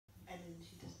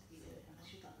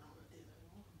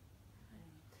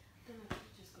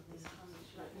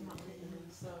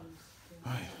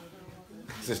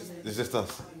It's just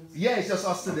us. Yeah, it's just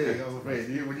us today. I was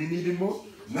afraid. When you needed more?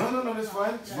 No, it's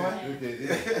fine. It's fine. Okay,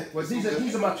 yeah. Well,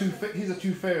 these are my two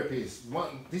therapists.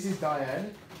 This is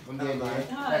Diane from the end.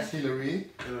 That's Hillary.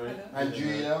 And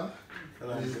Julia.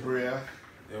 And this is Bria.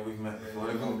 Yeah, we've met before.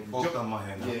 They've both done my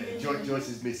hair now. Yeah, Joyce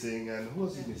is missing, and who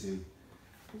else is missing?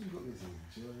 Who's got missing?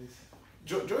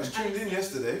 Joyce tuned in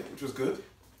yesterday, which was good.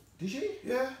 Did she?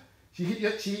 Yeah. She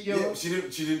didn't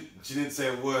say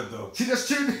a word though. She just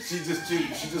tuned. She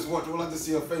just watched. All I had to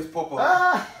see her face pop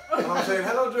up. And I'm saying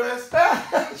hello, Joyce.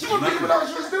 She wasn't even know what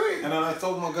she was doing. And then I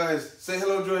told my guys, say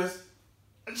hello, Joyce.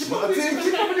 She probably didn't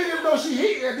even know she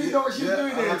hit it. Didn't know what she was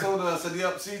doing and there. I told her, I said,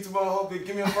 yep, see you tomorrow. Hope you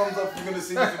give me a thumbs up. You're gonna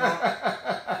see me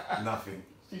tomorrow. Nothing.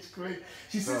 She's great.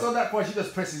 She sits on that point. She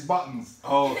just presses buttons.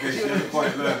 Oh, okay. She hasn't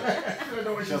quite learned. I don't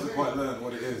know what she hasn't quite learned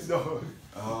what it is. No.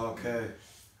 Oh, okay.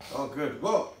 Oh, good.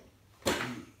 Well,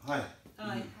 hi.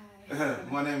 Hi.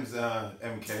 My name's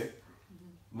MK,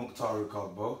 Mukhtaru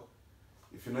Kagbo.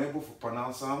 If you're not able to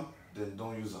pronounce them, then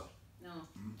don't use them. No.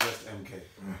 Just MK.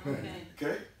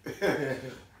 Okay. Okay?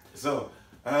 So,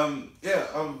 I'm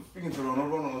speaking to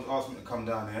Ronald. Ronald asked me to come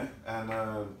down here and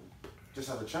just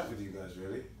have a chat with you guys,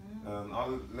 really.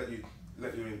 I'll let you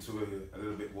into a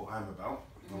little bit what I'm about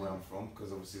and where I'm from,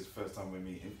 because obviously it's the first time we're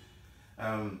meeting.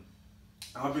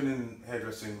 I've been in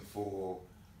hairdressing for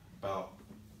about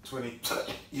 20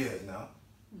 years now.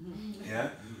 Yeah,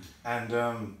 and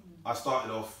I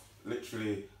started off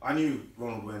literally. I knew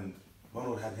Ronald when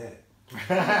Ronald had hair.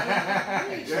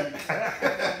 Yeah.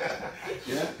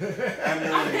 Yeah. And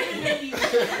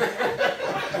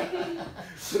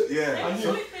yeah.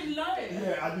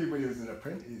 I knew when he was an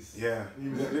apprentice. Yeah. He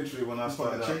was literally when I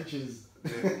started out. Trenches.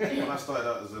 When I started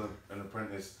out as an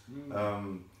apprentice,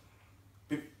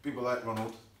 people like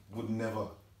Ronald would never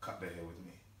cut their hair with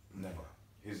me. Never.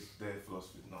 Their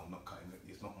philosophy is no, I'm not cutting it.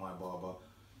 It's not my barber.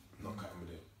 I'm not cutting with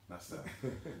him. That's that.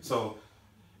 So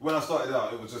when I started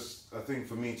out, it was just a thing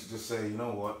for me to just say, you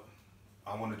know what,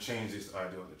 I want to change this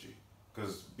ideology.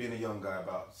 Because being a young guy,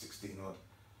 about 16 odd,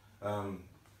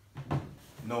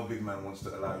 no big man wants to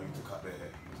allow you to cut their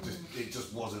hair. It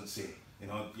just wasn't seen. You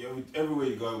know, everywhere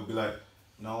you go, it would be like,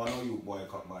 no, I know you boy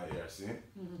cut my hair, see?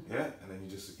 Yeah? And then you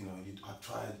just, I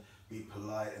tried be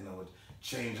polite and I would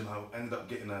change and I ended up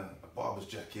getting a barber's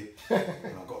jacket. And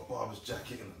I got a barber's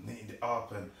jacket and I knitted it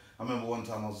up. And I remember one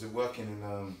time I was working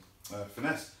in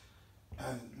Finesse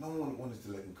and no one wanted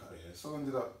to let me cut their hair. So I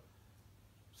ended up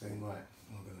saying, right,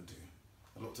 what am I going to do?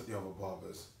 I looked at the other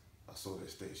barbers. I saw their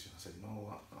station. I said, you know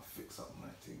what? I'll fix up my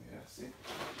thing, yeah, see?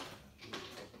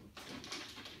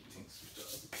 Things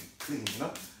clean, you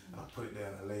know? And I put it there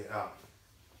and I lay it out.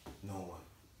 No one.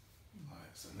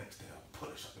 Alright, so next day I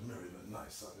polish up the mirror, it looked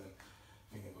nice. So then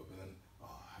thinking about, but then I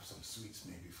have some sweets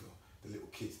maybe for the little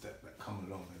kids that come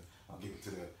along, and I'll give it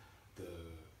to the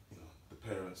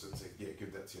parents and say, yeah,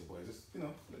 give that to your boy. Just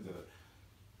no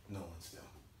one still.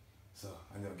 So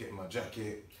I ended up getting my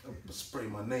jacket, spray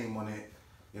my name on it,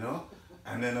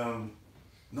 and then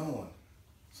no one.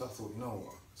 So I thought, you know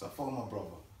what? So I phoned my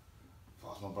brother. I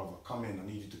asked my brother, come in, I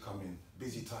need you to come in.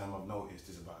 Busy time, I've noticed,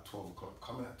 is about 12 o'clock.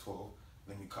 Come in at 12,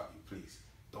 let me cut you, please.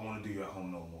 Don't want to do you at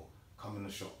home no more. Come in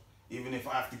the shop. Even if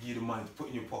I have to give you the money to put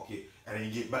in your pocket and then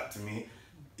you get back to me,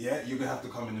 yeah, you're going to have to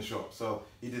come in the shop. So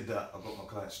he did that. I got my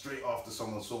client. Straight after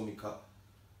someone saw me cut,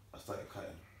 I started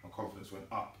cutting. My confidence went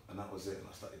up and that was it. And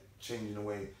I started changing the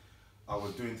way I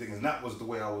was doing things. And that was the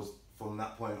way I was from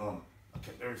that point on. I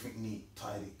kept everything neat,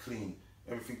 tidy, clean.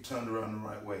 Everything turned around the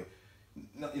right way.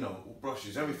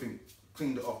 Brushes, everything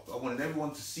cleaned it off. I wanted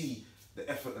everyone to see the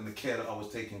effort and the care that I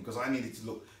was taking because I needed to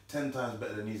look 10 times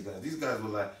better than these guys. These guys were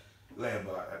like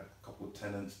layabout. I had a couple of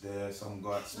tenants there. Some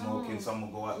go out smoking. Some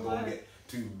will go out, go and get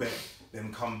to bed,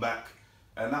 then come back.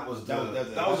 And that was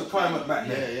the climate back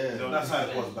then. Yeah. That's how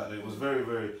it was back then. It was very,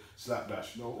 very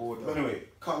slapdash. No order. But anyway,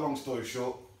 cut long story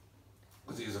short,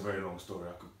 because it is a very long story.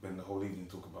 I could spend the whole evening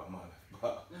talking about my life,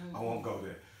 but I won't go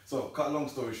there. So, cut long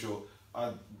story short,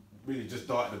 I really just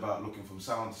darted about looking from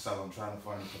salon to salon, trying to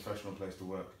find a professional place to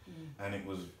work, and it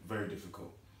was very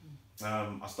difficult.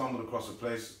 I stumbled across a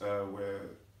place where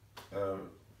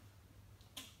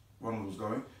Ronald was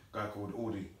going, a guy called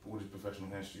Audi's Professional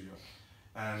Hair Studio,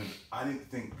 and I didn't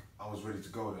think I was ready to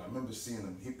go there. I remember seeing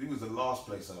him. He was the last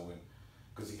place I went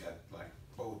because he had like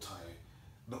bow tie,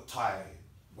 not tie,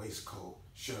 waistcoat,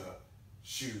 shirt,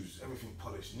 shoes, everything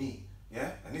polished, neat. Yeah,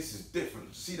 and this is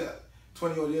different. See that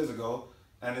 20 odd years ago,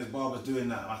 and his barber's doing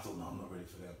that. And I thought, no, I'm not ready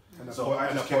for them. And so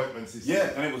I just appointment system.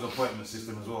 Yeah, and it was appointment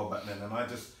system as well back then. And I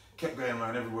just kept going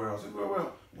around everywhere else. Everywhere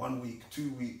else. 1 week,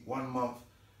 2 weeks, 1 month,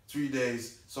 3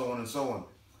 days, so on and so on.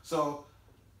 So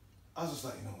I was just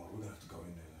like, you know what, we're gonna have to go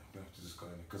in there. you have to just go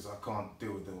in because I can't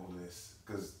deal with all of this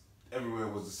because everywhere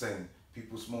was the same.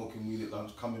 People smoking weed at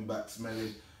lunch, coming back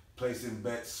smelling, placing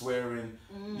bets, swearing.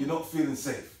 You're not feeling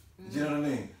safe. Do you know what I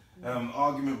mean?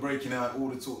 Argument breaking out all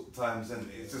the times, and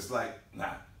it's just like,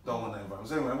 nah, don't want that environment.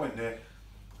 So anyway, I went there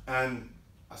and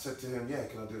I said to him, yeah,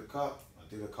 can I do a cut?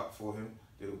 I did a cut for him,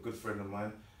 did a good friend of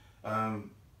mine, and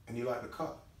he liked the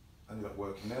cut. I ended up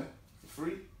working there for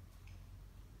free.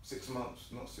 6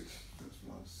 months, not 6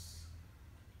 months,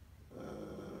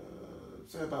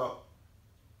 say about,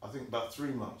 I think about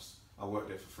 3 months I worked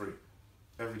there for free.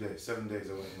 Every day, 7 days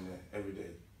I went in there, every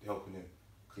day, helping him,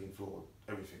 clean floor,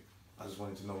 everything. I just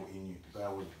wanted to know what he knew. The guy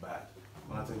was bad.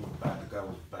 When I tell you bad, the guy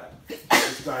was bad.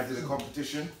 This guy did a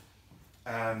competition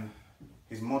and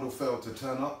his model failed to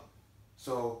turn up.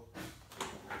 So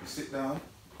you sit down,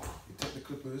 you take the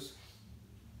clippers,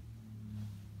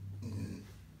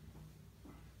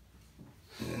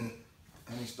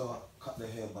 and he start cut their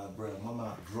hair by braille. My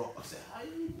mouth dropped. I said, how do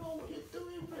you know what you're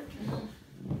doing, Bridget?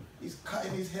 He's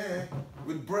cutting his hair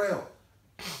with braille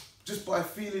just by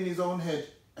feeling his own head.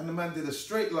 And the man did a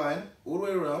straight line all the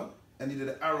way around and he did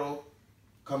an arrow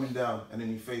coming down and then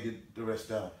he faded the rest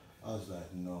down. I was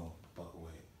like, no, but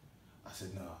wait. I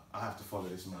said, no, I have to follow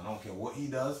this man. I don't care what he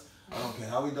does. I don't care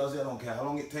how he does it. I don't care how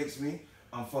long it takes me.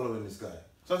 I'm following this guy.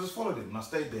 So I just followed him and I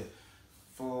stayed there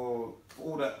for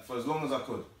all that, for as long as I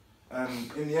could.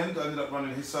 And in the end, I ended up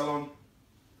running his salon,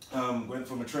 went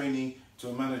from a trainee to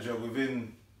a manager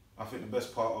within, I think, the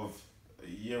best part of a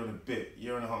year and a bit,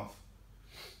 year and a half.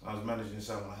 I was managing the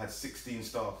salon. I had 16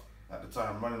 staff at the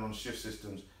time, running on shift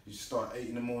systems. You should start at 8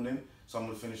 in the morning, some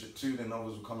would finish at 2, then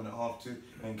others would come in at 2:30, and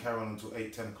then carry on until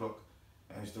 8, 10 o'clock.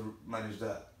 And I used to manage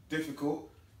that. Difficult,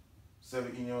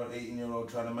 17-year-old, 18-year-old,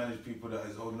 trying to manage people that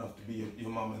is old enough to be your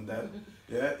mum and dad.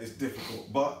 Yeah, it's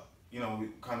difficult, but, you know, we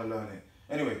kind of learn it.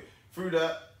 Anyway, through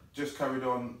that, just carried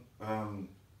on.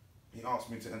 He asked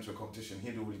me to enter a competition.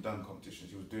 He'd already done competitions.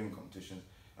 He was doing competitions,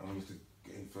 and we used to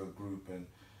get in for a group. And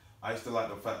I used to like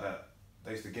the fact that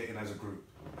they used to get in as a group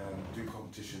and do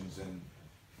competitions and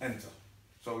enter.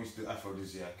 So we used to do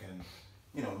aphrodisiac and,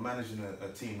 you know, managing a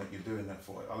team that you're doing that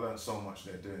for. I learned so much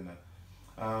there doing that.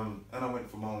 And I went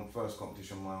for my own first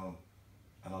competition, my own,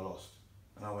 and I lost.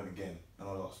 And I went again, and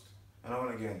I lost. And I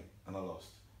went again, and I lost.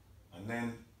 And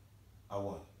then I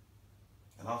won.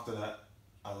 And after that,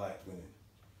 I liked winning.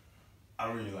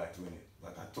 I really liked winning.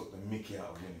 Like, I took the mickey out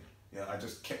of winning. Yeah, I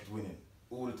just kept winning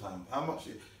all the time. How much?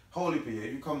 Holy P,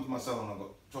 if you come to my salon, I've got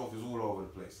trophies all over the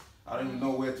place. I don't even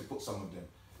know where to put some of them.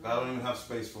 I don't even have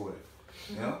space for it.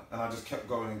 You know? And I just kept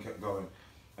going and kept going.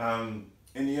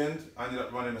 In the end, I ended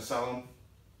up running a salon.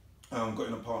 Got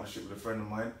in a partnership with a friend of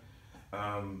mine.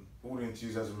 All the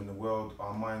enthusiasm in the world.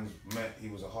 Our minds met. He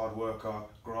was a hard worker,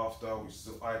 grafter. We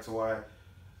stood eye to eye.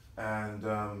 And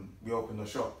we opened a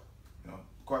shop, you know,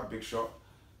 quite a big shop,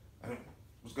 and it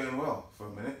was going well for a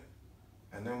minute.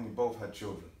 And then we both had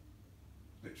children,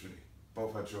 literally,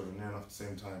 both had children near enough at the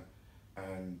same time,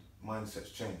 and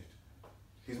mindsets changed.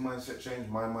 His mindset changed,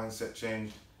 my mindset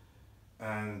changed,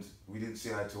 and we didn't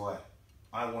see eye to eye.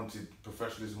 I wanted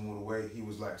professionalism all the way. He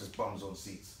was like just bums on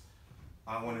seats.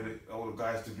 I wanted all the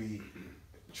guys to be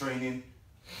training.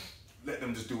 Let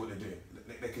them just do what they're doing.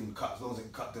 They can cut, as long as they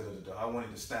can cut, da da da. I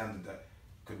wanted a standard that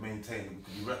could maintain and we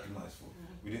could be recognised for.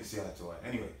 We didn't see eye to eye.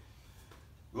 Anyway,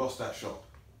 lost that shop.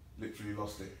 Literally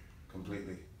lost it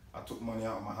completely. I took money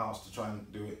out of my house to try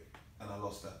and do it, and I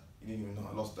lost that. You didn't even know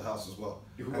I lost the house as well.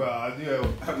 Well, yeah.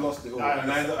 I lost it all.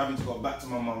 And I ended up having to go back to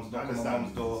my mum's, knock on my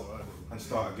mum's door and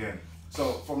start again.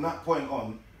 So from that point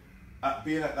on,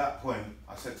 being at that point,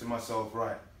 I said to myself,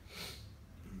 right,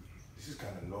 this is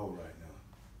kind of low right now.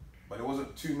 But there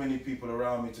wasn't too many people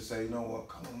around me to say, you know what,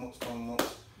 come on, what's going on?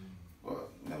 Well,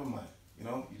 never mind. You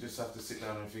know, you just have to sit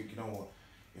down and think, you know what,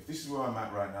 if this is where I'm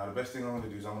at right now, the best thing I'm going to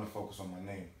do is I'm going to focus on my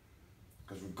name.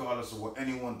 Because regardless of what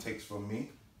anyone takes from me,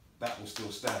 that will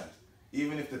still stand.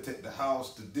 Even if they take the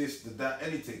house, the this, the that,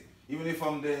 anything. Even if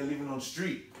I'm there living on the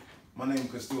street, my name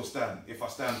can still stand if I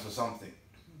stand for something.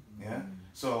 Yeah?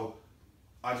 So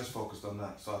I just focused on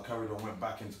that. So I carried on, went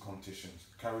back into competitions,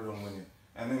 carried on winning,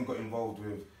 and then got involved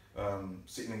with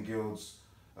sitting in guilds,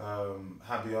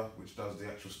 Habia, which does the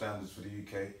actual standards for the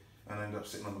UK, and I ended up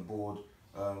sitting on the board,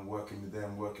 working with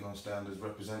them, working on standards,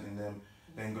 representing them,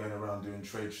 then going around doing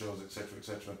trade shows, etc.,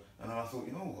 etc. And then I thought,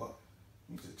 you know what,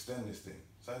 I need to extend this thing.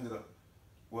 So I ended up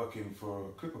working for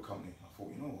a clipper company. I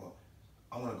thought, you know what,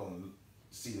 I want to go and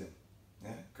see them,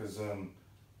 yeah, because there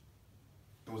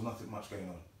was nothing much going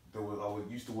on.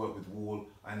 I used to work with Wall.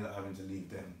 I ended up having to leave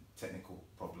them, technical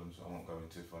problems I won't go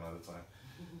into for another time.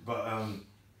 But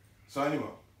so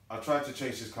anyway, I tried to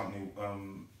chase this company,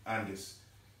 Angus,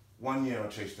 1 year I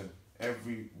chased them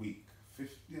every week.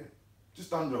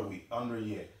 Just under a week, under a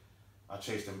year. I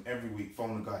chased them every week,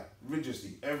 phoned the guy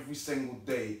religiously. Every single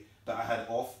day that I had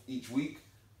off each week,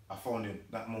 I phoned him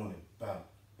that morning. Bam.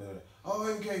 Oh,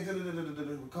 MK,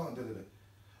 we can't.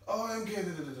 Oh,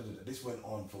 MK, this went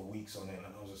on for weeks on end,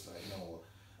 and I was just like, you know what?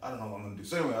 I don't know what I'm gonna do.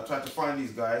 So anyway, I tried to find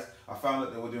these guys. I found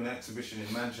that they were doing an exhibition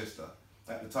in Manchester.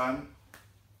 At the time,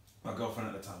 my girlfriend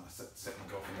at the time, I set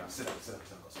my girlfriend down, sit up, I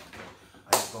got something.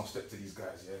 I just don't step to these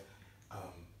guys, yeah?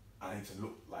 I need to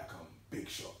look like I'm big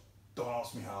shot. Don't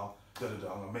ask me how, I'm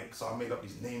gonna make, so I made up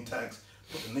these name tags,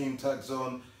 put the name tags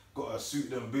on, got her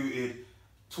suited and booted,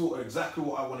 taught her exactly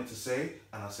what I wanted to say,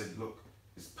 and I said, look,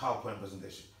 it's PowerPoint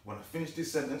presentation. When I finish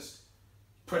this sentence,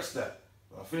 press that.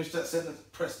 When I finish that sentence,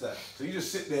 press that. So you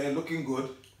just sit there looking good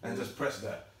and just press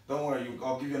that. Don't worry,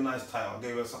 I'll give you a nice title. I'll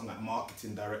give her something like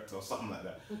marketing director or something like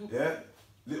that. Yeah?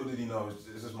 Little did he know,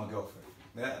 it's just my girlfriend.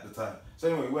 Yeah, at the time. So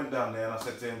anyway, we went down there and I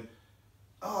said to him,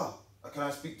 can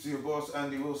I speak to your boss,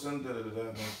 Andy Wilson? And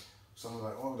then someone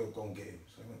was like, oh, they'll go and get him.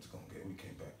 So I went to go and get him, we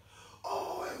came back.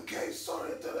 Oh, MK,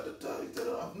 sorry,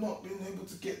 I've not been able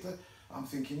to get the... I'm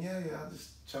thinking, yeah, I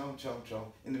just chow.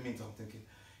 In the meantime, I'm thinking,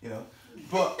 you know,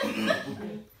 but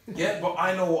yeah, but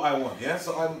I know what I want, yeah.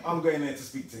 So I'm going there to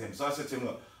speak to him. So I said to him,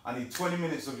 look, I need 20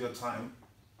 minutes of your time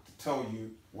to tell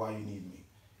you why you need me.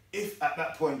 If at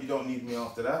that point you don't need me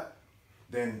after that,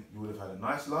 then you would have had a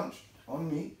nice lunch on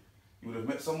me. You would have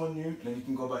met someone new, and then you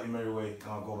can go about your merry way,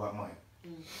 and I'll go about mine.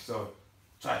 So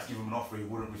tried to give him an offer, he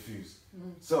wouldn't refuse.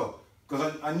 So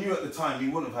because I knew at the time he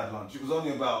wouldn't have had lunch. It was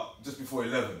only about just before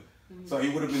 11. So he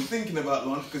would have been thinking about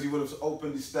lunch because he would have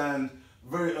opened his stand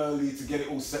very early to get it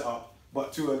all set up,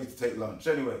 but too early to take lunch.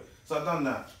 Anyway, so I've done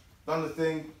that. Done the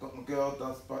thing, got my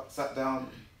girl, sat down,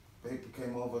 paper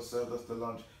came over, served us the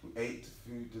lunch, we ate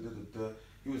food,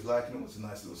 He was liking it, it was a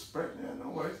nice little spread, yeah, no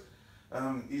worries.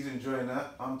 He's enjoying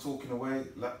that, I'm talking away,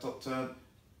 laptop turned,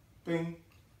 ping,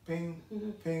 ping,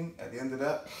 ping. At the end of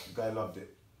that, the guy loved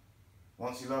it.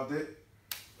 Once he loved it,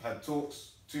 had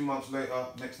talks. 2 months later,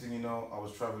 next thing you know, I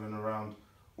was traveling around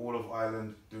all of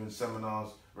Ireland doing seminars,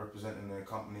 representing their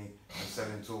company and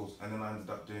selling tools. And then I ended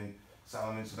up doing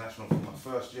Salon International for my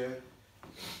first year,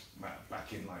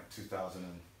 back in like 2000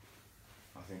 and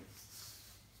I think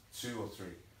 2 or 3.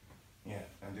 Yeah,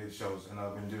 and did shows, and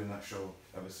I've been doing that show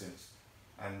ever since.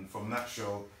 And from that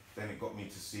show, then it got me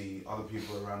to see other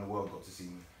people around the world got to see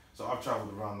me. So I've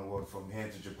traveled around the world from here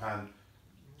to Japan,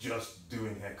 just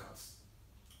doing haircuts.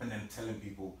 And then telling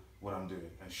people what I'm doing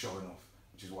and showing off,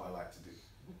 which is what I like to do.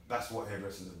 That's what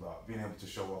hairdressing is about, being able to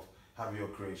show off, have your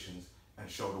creations, and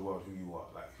show the world who you are.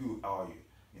 Like, who are you?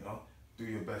 You know, do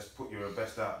your best, put your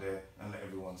best out there, and let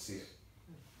everyone see it.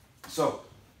 So,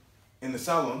 in the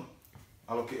salon,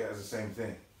 I look at it as the same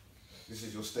thing. This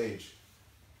is your stage.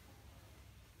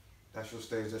 That's your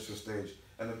stage, that's your stage.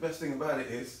 And the best thing about it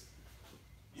is,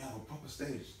 you have a proper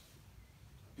stage.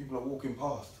 People are walking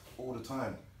past all the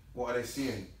time. What are they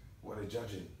seeing? What are they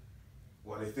judging?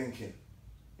 What are they thinking?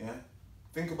 Yeah?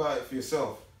 Think about it for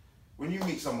yourself. When you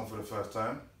meet someone for the first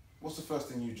time, what's the first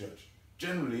thing you judge?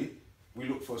 Generally, we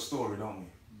look for a story, don't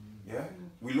we? Yeah?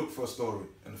 We look for a story.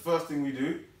 And the first thing we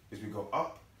do is we go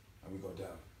up and we go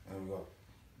down. And we go,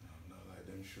 no, I'm not like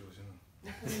them shoes, you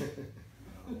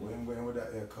know. When with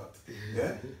that haircut?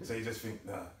 Yeah? So you just think,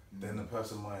 nah. Then the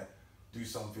person might do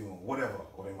something or whatever,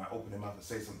 or they might open their mouth and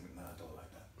say something, nah, I don't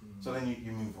like that. So then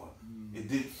you move on. It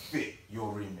did fit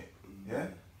your remit, yeah?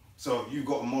 So you've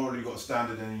got a moral, you've got a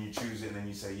standard, and then you choose it, and then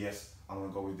you say, yes, I'm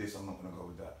gonna go with this, I'm not gonna go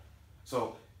with that.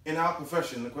 So in our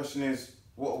profession, the question is,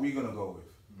 what are we gonna go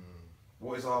with?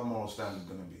 What is our moral standard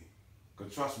gonna be?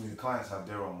 Because trust me, the clients have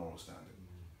their own moral standard.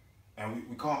 And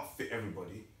we can't fit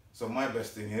everybody. So my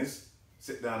best thing is,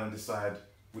 sit down and decide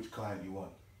which client you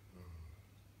want.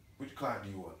 Which client do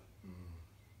you want?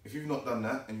 If you've not done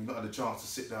that, and you've not had a chance to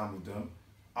sit down with them,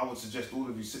 I would suggest all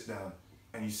of you sit down,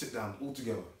 and you sit down all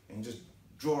together, and you just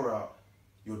draw out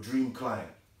your dream client.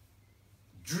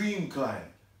 Dream client.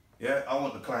 Yeah, I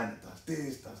want the client that does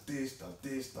this, does this, does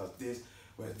this, does this,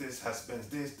 where this has spends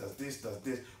this, does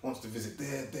this, wants to visit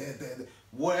there.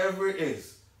 Whatever it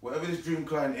is, whatever this dream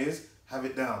client is, have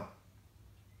it down.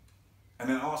 And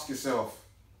then ask yourself,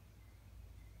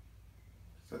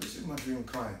 so this is my dream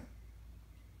client.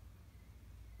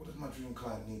 What does my dream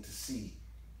client need to see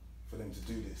for them to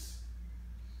do this?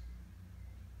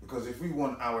 Because if we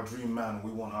want our dream man,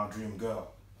 we want our dream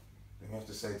girl, then we have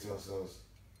to say to ourselves,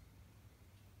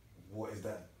 what is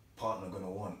that partner gonna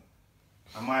want?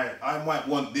 I might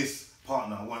want this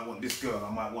partner, I might want this girl,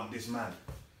 I might want this man,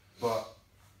 but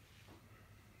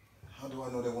how do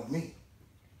I know they want me?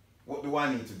 What do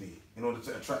I need to be in order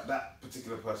to attract that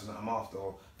particular person that I'm after,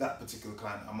 or that particular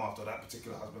client that I'm after, or that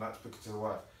particular husband, that particular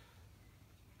wife?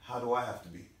 How do I have to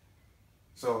be?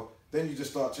 So then you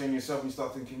just start changing yourself and you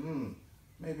start thinking,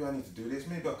 maybe I need to do this,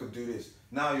 maybe I could do this.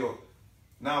 Now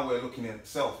we're looking at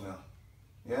self now.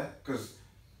 Yeah? Because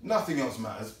nothing else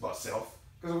matters but self.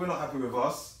 Because if we're not happy with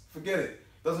us, forget it.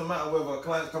 Doesn't matter whether a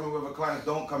client's coming, whether a client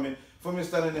don't come in. For me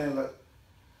standing there like,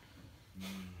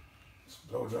 just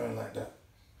blow drying like that.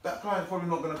 That client's probably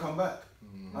not going to come back.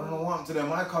 I don't know what happened to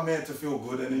them. I come here to feel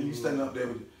good and then you stand up there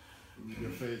with your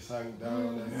face hang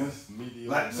down and medium.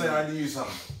 Like say I need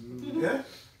something. Yeah?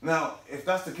 Now, if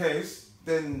that's the case,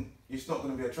 then it's not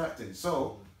going to be attractive.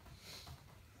 So,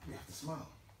 we have to smile.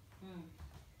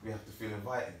 We have to feel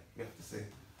inviting. We have to say,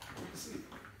 see.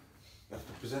 You have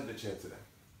to present the chair to them.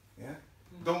 Yeah?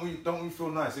 Don't we feel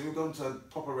nice? If you go into a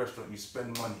proper restaurant and you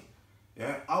spend money,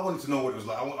 yeah? I wanted to know what it was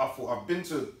like. I thought I've been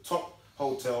to top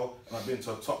hotel and I've been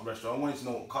to a top restaurant. I wanted to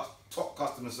know what top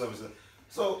customer service is.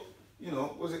 So, you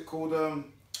know, what's it called?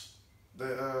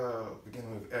 The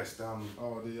beginning with S. The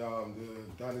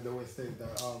down in the West State.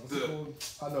 What's it called?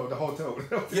 I know the hotel.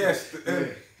 Yes.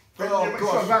 Oh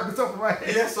gosh. Back the top of my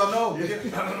head. Yes, I know.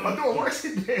 My daughter works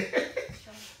in there.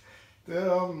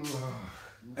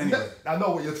 Anyway, I know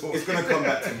what you're talking. It's gonna come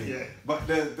back to me. Yeah. But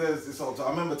there's this hotel. I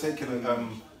remember taking a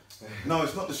no,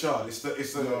 it's not the Shard. It's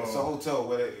a hotel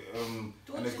where and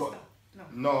it's got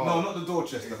no, not the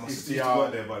Dorchester. My sister used to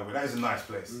work there, by the way. That is a nice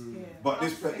place. But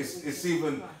this place, it's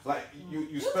even like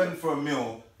you spend for a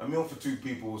meal for 2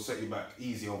 people will set you back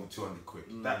easy over 200 quid.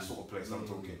 That sort of place I'm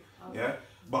talking. Yeah.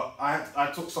 But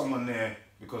I took someone there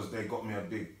because they got me a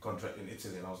big contract in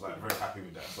Italy, and I was like very happy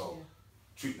with that. So.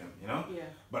 Treat them, you know? Yeah.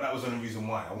 But that was the only reason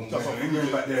why. I won't go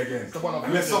back there again.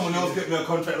 Unless someone else get me a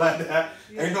contract like that,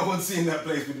 ain't no one seeing that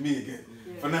place with me again.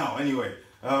 For now, anyway.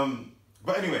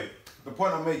 But anyway, the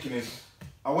point I'm making is,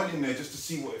 I went in there just to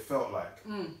see what it felt like.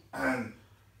 And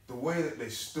the way that they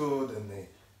stood and they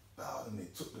bowed and they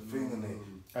took the thing and they...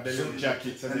 And their little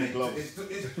jackets and their gloves.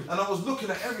 And I was looking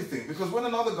at everything, because when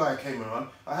another guy came around,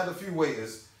 I had a few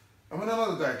waiters, and when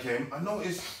another guy came, I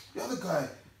noticed the other guy,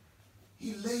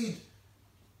 he laid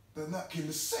the napkin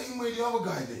the same way the other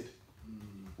guy did.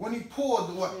 When he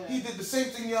poured, he did the same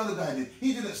thing the other guy did.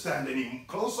 He didn't stand any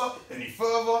closer, any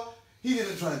further. He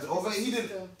didn't try to over. He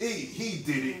did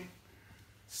it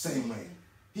same way.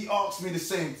 He asked me the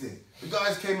same thing. The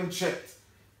guys came and checked.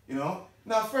 You know.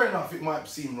 Now, fair enough, it might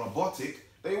seem robotic.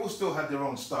 They all still had their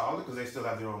own style because they still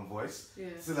have their own voice.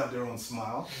 Still have their own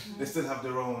smile. They still have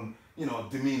their own,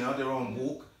 demeanor, their own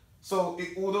walk. So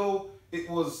although it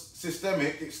was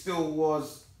systemic, it still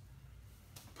was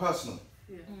personal.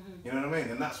 You know what I mean?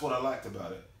 And that's what I liked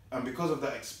about it. And because of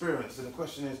that experience, and the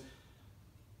question is,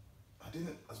 I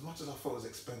didn't, as much as I thought it was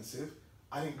expensive,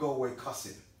 I didn't go away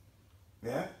cussing.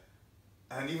 Yeah?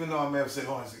 And even though I may have said,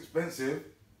 oh, it's expensive,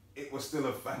 it was still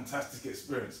a fantastic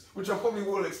experience, which I probably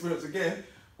will experience again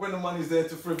when the money's there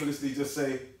to frivolously just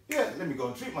say, yeah, let me go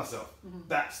and treat myself.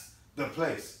 That's the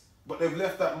place. But they've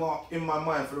left that mark in my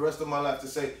mind for the rest of my life to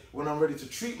say, when I'm ready to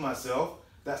treat myself,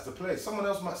 that's the place. Someone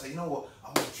else might say, you know what, I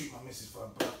want to treat my missus for her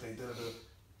birthday,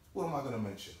 What am I going to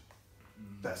mention?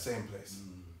 That same place.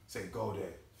 Say, go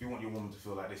there. If you want your woman to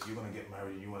feel like this, you're going to get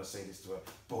married and you want to say this to her,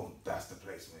 boom, that's the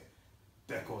place, mate.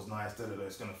 Deco's nice,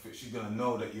 it's going to fit. She's going to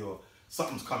know that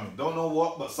something's coming. Don't know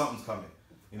what, but something's coming,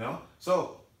 you know?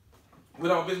 So,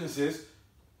 with our businesses,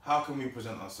 how can we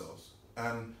present ourselves?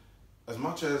 And as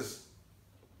much as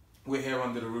we're here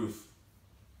under the roof,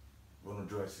 Ronald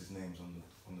Joyce's name's on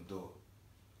the door.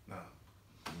 Now,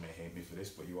 you may hate me for this,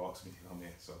 but you asked me, I'm here,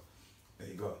 so there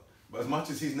you go. But as much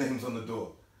as his name's on the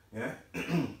door, yeah?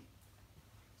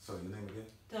 Sorry, your name again?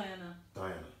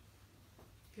 Diana.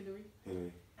 Hillary.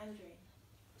 Andrine.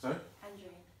 Sorry?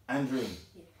 Andrine.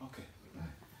 Yeah. Okay.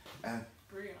 And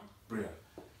Bria.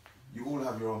 You all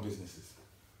have your own businesses.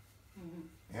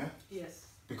 Yeah? Yes.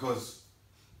 Because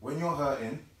when you're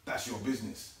hurting, that's your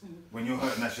business. When you're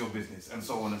hurting, that's your business, and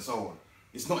so on and so on.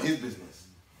 It's not his business.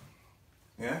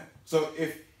 Yeah? So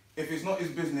if it's not his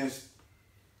business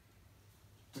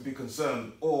to be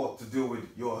concerned or to deal with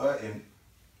your hurting,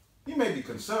 he may be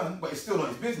concerned, but it's still not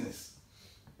his business.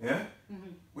 Yeah?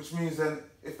 Which means then,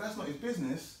 if that's not his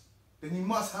business, then you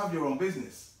must have your own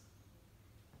business.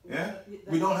 Yeah?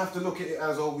 We don't have to look at it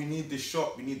as, oh, we need this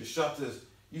shop, we need the shutters.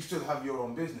 You still have your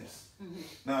own business.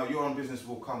 Now, your own business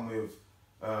will come with,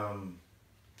 I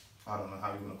don't know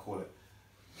how you want to call it.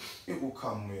 It will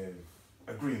come with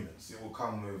agreements. It will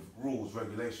come with rules,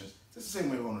 regulations. It's the same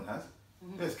way Ronald has.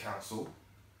 There's council,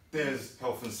 there's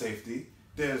health and safety,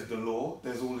 there's the law,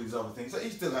 there's all these other things. So he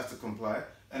still has to comply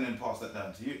and then pass that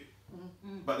down to you.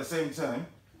 But at the same time,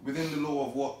 within the law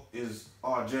of what is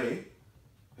RJ,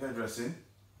 hairdressing,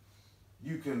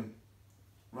 you can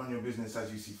run your business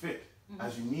as you see fit,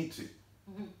 as you need to,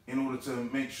 in order to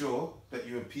make sure that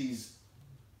you appease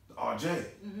the RJ.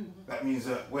 That means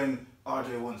that when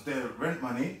RJ wants their rent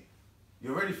money,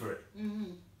 you're ready for it.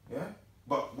 Yeah?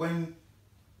 But when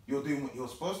you're doing what you're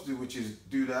supposed to do, which is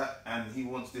do that, and he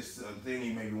wants this thing,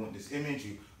 he maybe wants this image,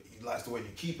 he likes the way you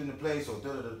keep in the place, or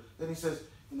da da da, then he says,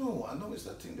 you know what, I know it's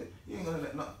that thing that you ain't gonna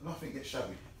let nothing get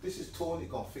shabby. This is torn, you're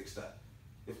gonna fix that.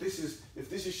 If this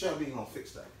is shabby, you're gonna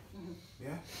fix that.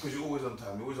 Yeah? Because you're always on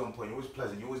time, you're always on point, you're always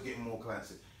pleasant, you're always getting more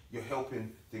clients, you're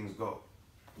helping things go.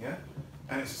 Yeah?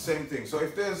 And it's the same thing. So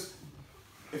if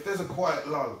there's a quiet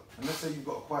lull, and let's say you've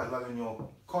got a quiet lull in your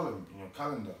column, in your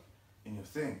calendar, in your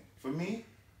thing, for me,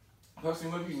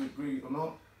 personally, whether you agree or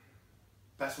not,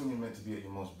 that's when you're meant to be at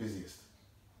your most busiest.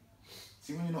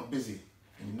 See, when you're not busy,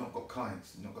 and you've not got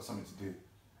clients, you've not got something to do,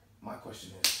 my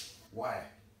question is, why?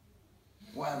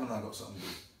 Why haven't I got something to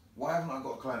do? Why haven't I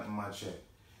got a client in my chair?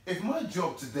 If my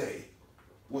job today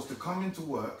was to come into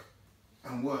work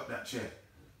and work that chair,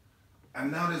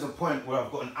 and now there's a point where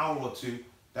I've got an hour or two,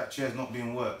 that chair's not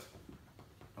being worked,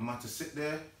 am I to sit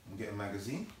there and get a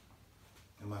magazine?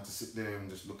 Am I to sit there and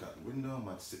just look out the window? Am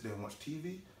I to sit there and watch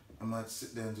TV? Am I to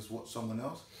sit there and just watch someone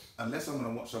else? Unless I'm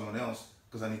going to watch someone else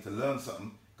because I need to learn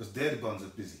something, because they're the ones that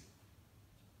are busy.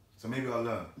 So maybe I'll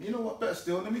learn. You know what, better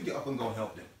still, let me get up and go and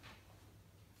help them.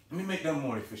 Let me make them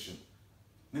more efficient.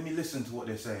 Let me listen to what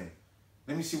they're saying.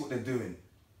 Let me see what they're doing.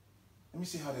 Let me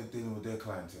see how they're dealing with their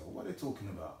clientele. What are they talking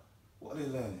about? What are they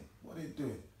learning? What are they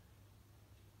doing?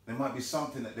 There might be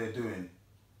something that they're doing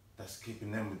that's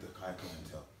keeping them with the high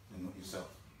clientele and not yourself.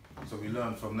 So we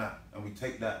learn from that and we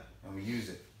take that and we use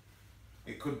it.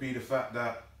 It could be the fact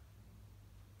that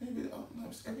maybe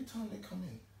every time they come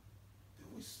in, they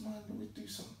always smile, they always do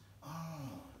something.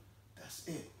 That's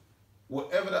it.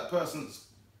 Whatever that person's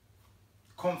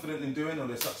confident in doing or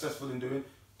they're successful in doing,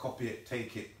 copy it,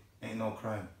 take it. Ain't no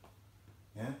crime.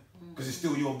 Yeah? Because it's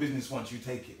still your business once you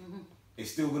take it.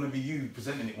 It's still going to be you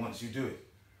presenting it once you do it.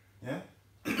 Yeah?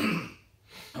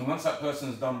 And once that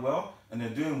person's done well and they're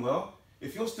doing well,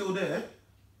 if you're still there,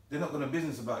 they're not going to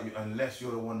business about you unless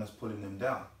you're the one that's pulling them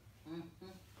down.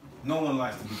 No one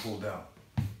likes to be pulled down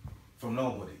from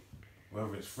nobody,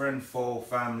 whether it's friend, foe,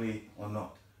 family or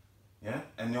not. Yeah?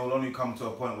 And you'll only come to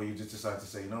a point where you just decide to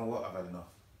say, you know what, I've had enough.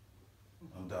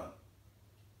 I'm done.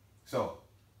 So,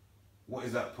 what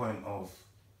is that point of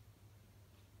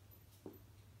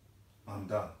I'm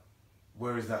done?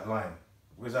 Where is that line?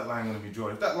 Where's that line going to be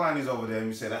drawn? If that line is over there and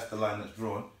you say that's the line that's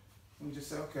drawn, then you just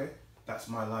say, okay, that's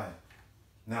my line.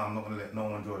 Now I'm not going to let no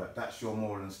one draw that. That's your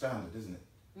moral and standard, isn't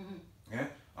it? Yeah?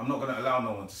 I'm not going to allow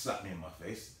no one to slap me in my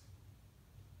face.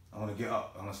 I'm going to get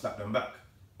up, I'm going to slap them back.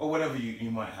 Or whatever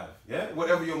you might have, yeah?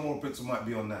 Whatever your moral principle might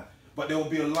be on that. But there will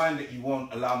be a line that you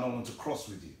won't allow no one to cross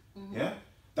with you, yeah?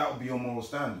 That would be your moral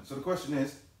standard. So the question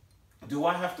is, do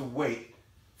I have to wait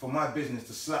for my business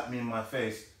to slap me in my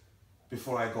face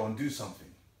before I go and do something?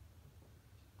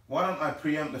 Why don't I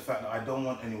preempt the fact that I don't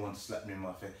want anyone to slap me in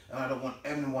my face and I don't want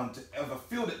anyone to ever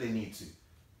feel that they need to?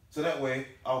 So that way,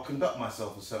 I'll conduct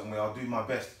myself a certain way, I'll do my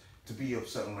best to be a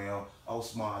certain way, I'll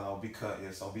smile, I'll be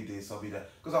courteous, I'll be this, I'll be that,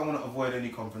 because I want to avoid any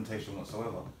confrontation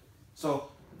whatsoever. So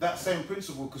that same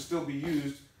principle could still be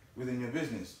used within your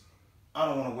business. I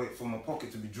don't want to wait for my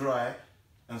pocket to be dry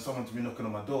and someone to be knocking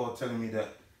on my door telling me that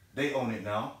they own it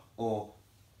now, or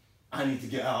I need to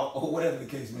get out, or whatever the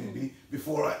case may be,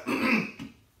 before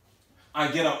I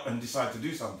get up and decide to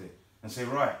do something and say,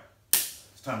 right,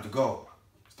 it's time to go,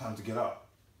 it's time to get up.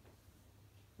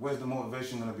 Where's the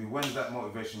motivation going to be? When's that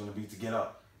motivation going to be to get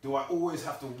up? Do I always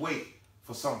have to wait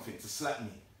for something to slap me,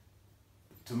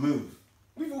 to move?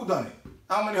 We've all done it.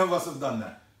 How many of us have done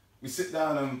that? We sit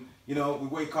down and, you know, we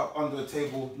wake up under a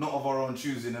table, not of our own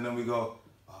choosing, and then we go,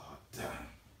 oh, damn.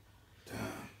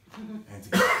 I need to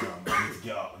get up, I need to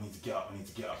get up, I need to get up, I need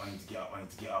to get up, I need to get up, I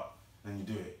need to get up. And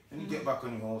you do it. Then you get back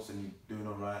on your horse and you're doing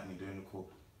all right and you're doing cool.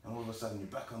 And all of a sudden you're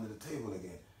back under the table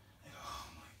again. And, oh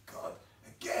my God,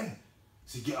 again.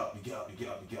 So you get up, you get up, you get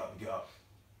up, you get up, you get up.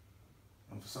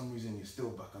 And for some reason you're still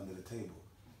back under the table.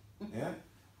 Yeah?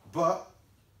 But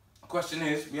the question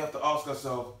is, we have to ask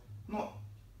ourselves, not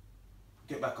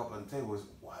get back up on the table, is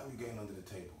why are we getting under the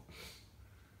table?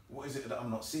 What is it that I'm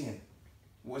not seeing?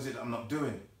 What is it that I'm not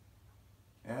doing?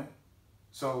 Yeah?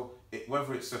 So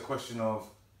whether it's a question of,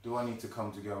 do I need to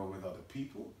come together with other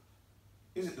people?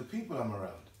 Is it the people I'm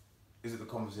around? Is it the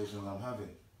conversations I'm having?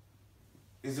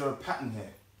 Is there a pattern here?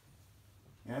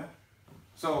 Yeah?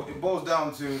 So it boils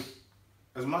down to,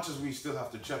 as much as we still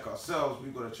have to check ourselves,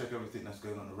 we've got to check everything that's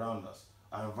going on around us.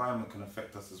 Our environment can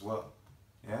affect us as well.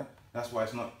 Yeah, that's why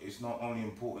it's not only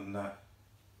important that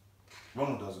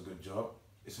Ronald does a good job.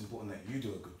 It's important that you do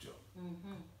a good job.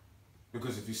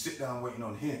 Because if you sit down waiting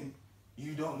on him,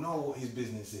 you don't know what his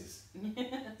business is.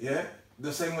 Yeah,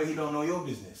 the same way he don't know your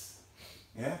business.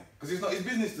 Yeah, because it's not his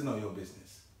business to know your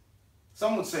business.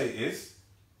 Some would say it is.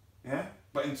 Yeah,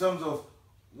 but in terms of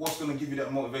what's going to give you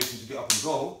that motivation to get up and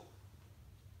go,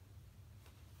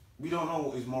 we don't know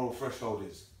what his moral threshold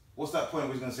is. What's that point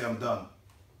where he's going to say, I'm done?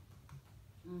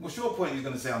 What's your point he's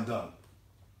going to say, I'm done?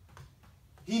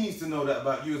 He needs to know that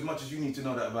about you as much as you need to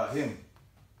know that about him.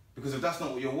 Because if that's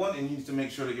not what you're wanting, you need to make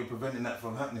sure that you're preventing that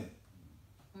from happening.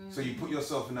 So you put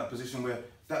yourself in that position where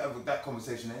that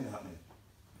conversation ain't happening.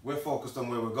 We're focused on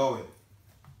where we're going.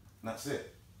 And that's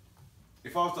it.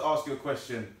 If I was to ask you a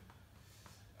question,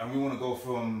 and we want to go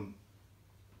from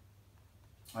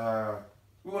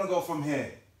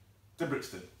here to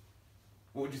Brixton,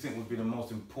 what would you think would be the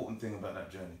most important thing about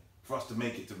that journey for us to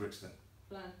make it to Brixton?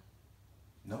 Plan.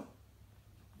 No.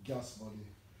 Gas money.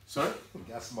 Sorry?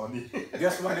 Gas money.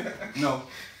 Gas money? No.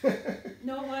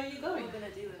 No, where are you What going? are we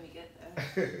going to do when we get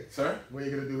there? Sorry? What are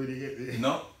you going to do when you get there? No.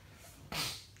 I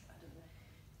don't know.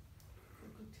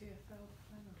 Good TFL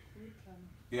planner, route planner.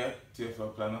 Yeah,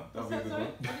 TFL planner. That'll be a good Sorry?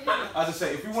 one. I didn't hear that. As I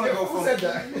say, if we want to go Who from said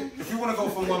that? if we want to go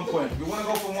from one point, we want to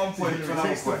go from one point to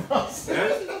another point. The Yeah?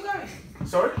 reason for going.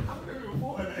 Sorry?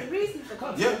 The reason for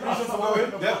going. Yeah, reason for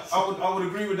going. Yeah, I would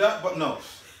agree with that, but no.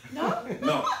 No?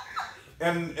 No.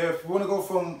 And if we want to go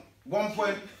from one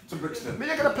point to Brixton. But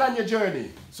you're going to plan your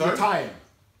journey. Sorry? Your time.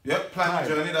 Yep, plan Time.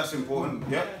 the journey, that's important.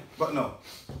 Yep, but no.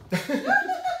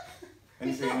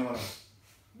 Anything anyone else?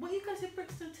 What are you going to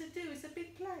Brixton to do? It's a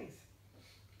big place.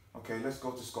 Okay, let's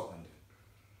go to Scotland.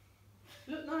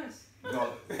 Look nice.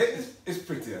 No, it's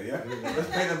prettier, yeah? Let's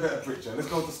paint a better picture. Let's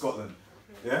go to Scotland.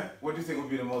 Yeah? What do you think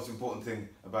would be the most important thing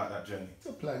about that journey?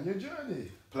 To plan your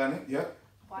journey. Plan it, yeah?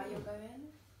 Why you're going?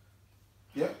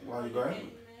 Yeah, where are you going? Getting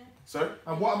there. Sorry?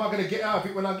 And what am I going to get out of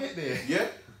it when I get there? Yeah?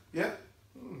 Yeah?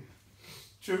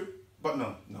 True, but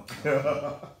no. To get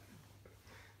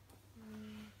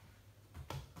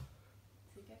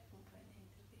from point A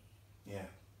to B. Yeah.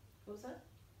 What was that?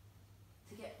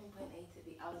 To get from point A to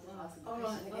B. I was just asking the Oh,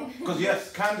 question right. again. Because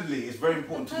yes, candidly, it's very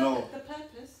important to know. The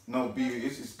purpose. No,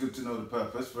 it's good to know the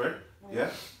purpose, right? Yeah?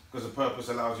 Because the purpose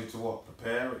allows you to what?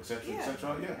 Prepare, etc.,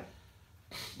 etc., yeah.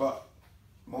 But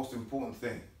most important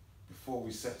thing, before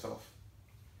we set off,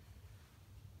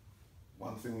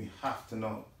 one thing we have to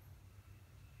know.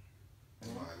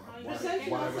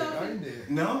 Why are we going there?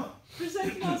 No.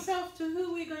 Presenting ourselves to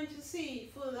who we're going to see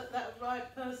for that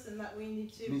right person that we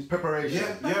need to. Means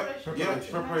preparation. Yeah,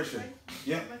 preparation.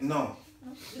 Yeah, no.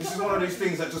 This is one of these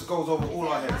things that just goes over all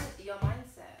our heads. Your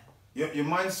mindset. Yep, your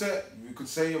mindset, you could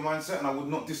say your mindset, and I would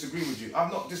not disagree with you.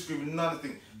 I've not disagreed with none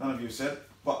of you have said,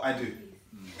 but I do.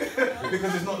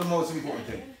 Because it's not the most important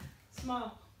thing.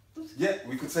 Smile. Yeah,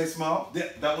 we could say smile. Yeah,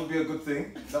 that would be a good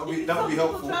thing. That would be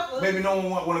helpful. Maybe no one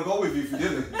would want to go with you if you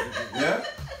didn't. Yeah?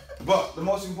 But the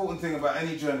most important thing about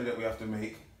any journey that we have to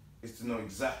make is to know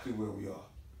exactly where we are.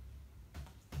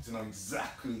 To know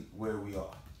exactly where we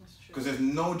are. Because there's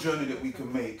no journey that we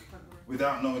can make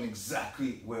without knowing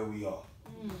exactly where we are.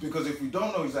 Because if we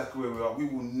don't know exactly where we are, we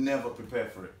will never prepare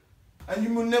for it. And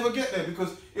you will never get there,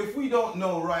 because if we don't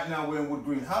know right now we're in Wood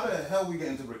Green, how the hell we get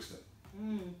into Brixton?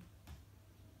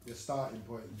 Your starting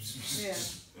point.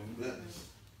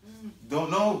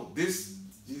 Don't know.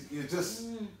 You're just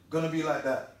going to be like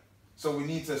that. So we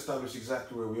need to establish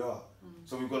exactly where we are.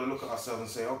 So we've got to look at ourselves and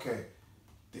say, okay,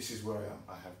 this is where I am.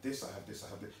 I have this, I have this, I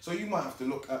have this. So you might have to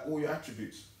look at all your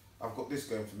attributes. I've got this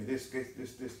going for me, this.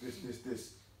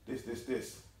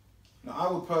 Now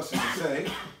I would personally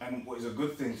say, and what is a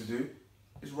good thing to do,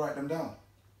 is write them down.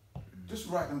 Just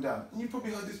write them down. And you've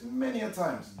probably heard this many a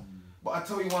times. But I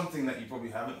tell you one thing that you probably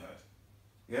haven't heard.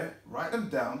 Yeah? Write them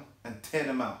down and tear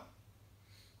them out.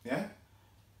 Yeah?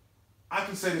 I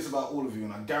can say this about all of you,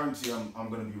 and I guarantee I'm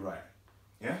going to be right.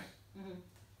 Yeah?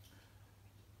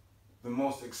 The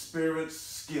most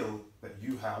experienced skill that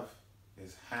you have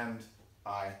is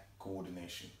hand-eye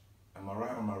coordination. Am I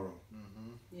right or am I wrong?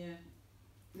 Yeah.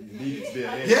 You need it to be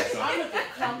ahead. Yes. I'm a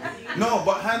bit clumsy. No,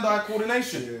 but hand-eye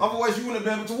coordination. Yeah. Otherwise, you wouldn't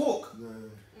be able to walk.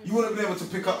 You wouldn't be able to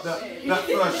pick up that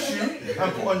first shoe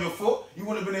and put on your foot. You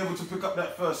wouldn't have been able to pick up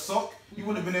that first sock. You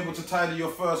wouldn't have been able to tidy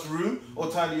your first room, or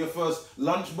tidy your first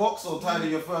lunchbox, or tidy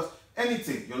your first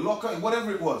anything, your locker,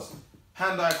 whatever it was.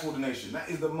 Hand-eye coordination. That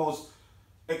is the most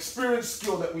experienced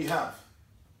skill that we have,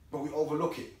 but we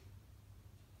overlook it.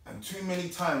 And too many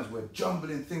times we're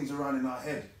jumbling things around in our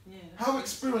head. Yeah. How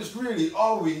experienced really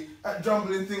are we at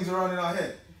jumbling things around in our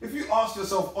head? If you ask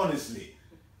yourself honestly,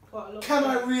 Quite a lot. can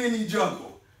I really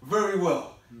juggle? very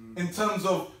well in terms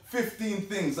of 15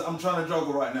 things that I'm trying to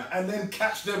juggle right now, and then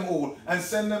catch them all and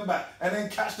send them back and then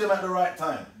catch them at the right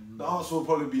time? The answer will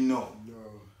probably be no. No.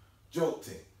 Joke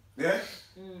thing. Yeah?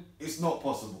 It's not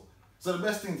possible. So the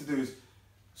best thing to do is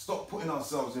stop putting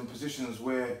ourselves in positions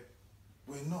where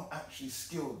we're not actually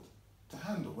skilled to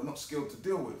handle, we're not skilled to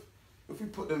deal with. If we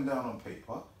put them down on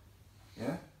paper,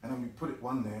 yeah, and then we put it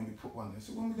one there and we put one there,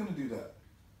 so when are we going to do that?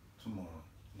 Tomorrow,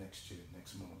 next year,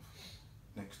 next month,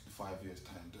 next 5 years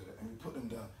time, do it, and we put them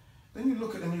down. Then you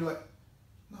look at them and you're like,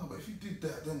 no, but if you did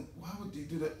that, then why would you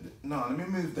do that? No, let me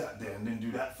move that there and then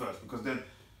do that first, because then,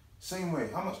 same way,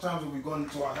 how much times have we gone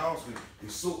to our house, we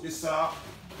sort this out,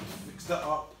 we fix that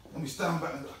up, and we stand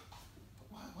back and go,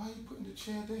 why are you putting the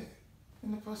chair there?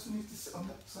 And the person needs to sit on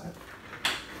that side.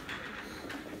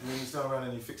 And then you stand around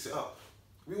and you fix it up.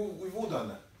 We've all done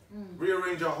that.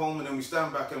 Rearrange our home and then we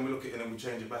stand back and we look at it and we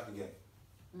change it back again.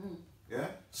 Yeah?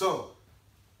 So,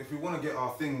 if we want to get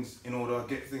our things in order,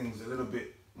 get things a little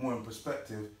bit more in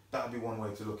perspective, that would be one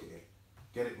way to look at it.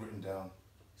 Get it written down,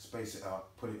 space it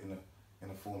out, put it in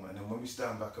a format, and then when we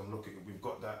stand back and look at it, we've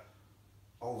got that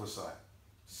oversight.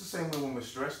 It's the same way when we're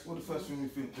stressed. What the first thing we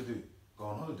think to do? Go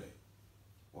on holiday.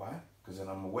 Why? Because then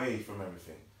I'm away from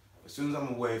everything. As soon as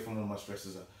I'm away from all my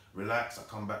stresses, I relax, I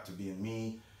come back to being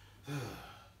me.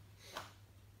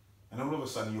 And all of a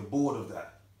sudden you're bored of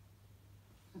that.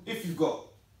 If you've got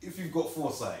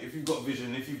foresight, if you've got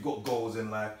vision, if you've got goals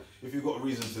in life, if you've got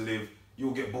reason to live,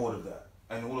 you'll get bored of that.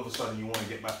 And all of a sudden you want to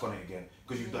get back on it again.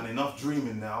 Because you've done enough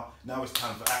dreaming now it's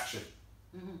time for action.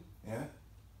 Yeah?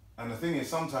 And the thing is,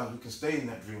 sometimes we can stay in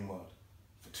that dream world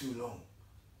for too long.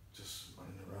 Just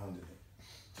running around in it.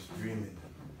 Just dreaming.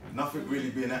 Nothing really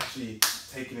being actually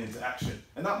taken into action.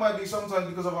 And that might be sometimes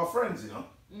because of our friends, you know.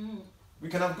 We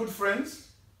can have good friends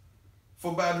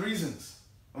for bad reasons.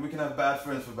 And we can have bad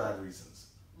friends for bad reasons.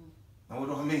 And what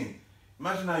do I mean?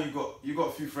 Imagine now you got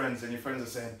a few friends and your friends are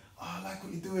saying, oh, I like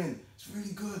what you're doing. It's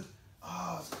really good.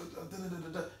 Oh, it's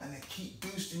good. And they keep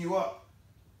boosting you up.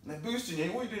 And they're boosting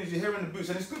you. What you're doing is you're hearing the boost.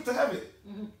 And it's good to have it.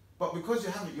 But because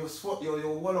you have it,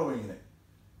 you're wallowing in it.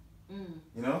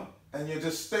 You know? And you're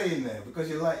just staying there because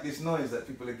you like this noise that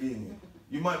people are giving you.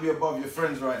 You might be above your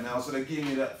friends right now, so they're giving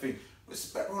you that thing.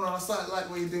 Respect, Ronald, I like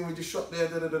what you're doing with your shop there,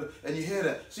 and you hear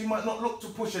that. So you might not look to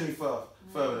push any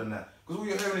further than that. Because all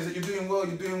you're hearing is that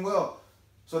you're doing well.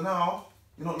 So now,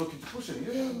 you're not looking to push any.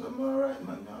 Yeah, I'm all right,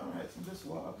 man, all right. I'm just,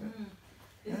 well, okay.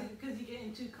 Is it because you're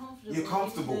getting too comfortable? You're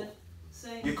comfortable.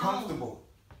 You're comfortable.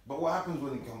 But what happens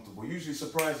when you're comfortable? Usually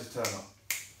surprises turn up.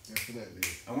 Definitely.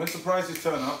 And when surprises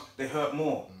turn up, they hurt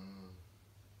more.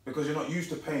 Because you're not used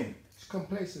to pain. It's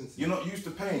complacency. You're not used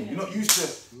to pain. You're not used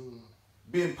to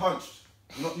being punched.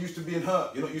 You're not used to being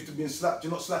hurt. You're not used to being slapped.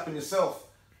 You're not slapping yourself.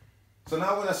 So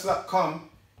now when a slap come,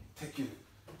 take you.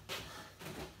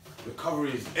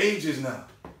 Recovery is ages now.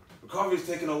 Recovery is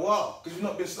taking a while because you've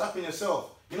not been slapping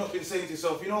yourself. You've not been saying to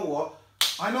yourself, you know what?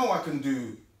 I know I can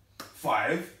do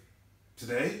 5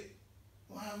 today.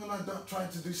 Why haven't I not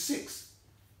tried to do 6?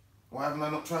 Why haven't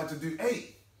I not tried to do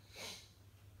 8?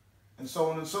 And so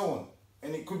on and so on.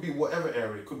 And it could be whatever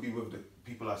area. It could be with the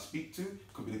people I speak to.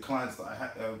 It could be the clients that I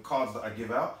have, cards that I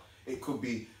give out. It could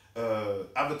be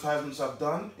advertisements I've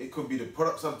done. It could be the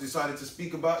products I've decided to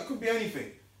speak about. It could be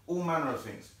anything. All manner of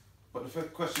things. But the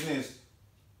first question is,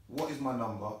 what is my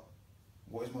number?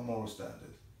 What is my moral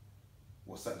standard?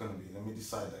 What's that going to be? Let me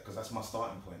decide that, because that's my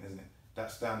starting point, isn't it?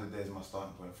 That standard there is my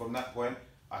starting point. From that point,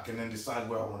 I can then decide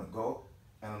where I want to go,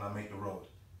 and then I make the road.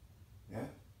 Yeah?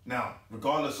 Now,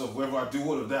 regardless of whether I do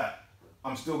all of that,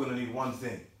 I'm still going to need one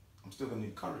thing. I'm still going to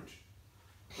need courage.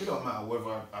 It don't matter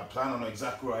whether I plan on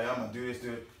exactly where I am, I do this,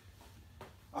 do it.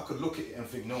 I could look at it and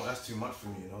think, no, that's too much for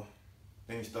me, you know.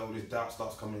 Then you start, this doubt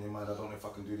starts coming in your mind. I don't know if I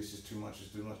can do this. It's too much.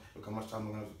 It's too much. Look how much time I'm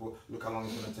going to have to put. Look how long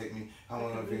it's going to take me. How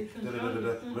long I'm going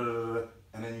to be.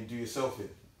 And then you do yourself in.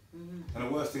 And the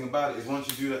worst thing about it is once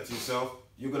you do that to yourself,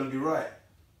 you're going to be right.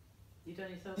 You done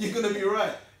yourself. You're going to be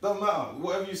right. Don't matter.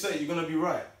 Whatever you say, you're going to be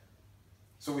right.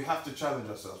 So we have to challenge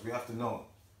ourselves. We have to know.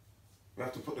 We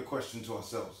have to put the question to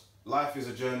ourselves. Life is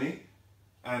a journey.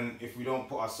 And if we don't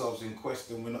put ourselves in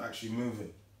question, we're not actually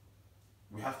moving.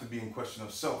 We have to be in question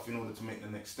of self in order to make the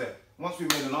next step. Once we've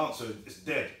made an answer, it's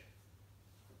dead.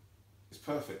 It's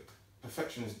perfect.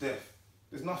 Perfection is death.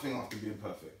 There's nothing after being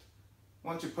perfect.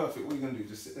 Once you're perfect, what are you going to do?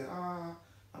 Just sit there,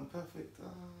 I'm perfect,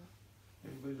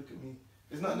 everybody look at me.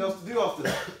 There's nothing else to do after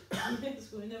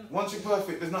that. Once you're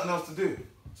perfect, there's nothing else to do.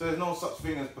 So there's no such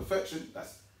thing as perfection.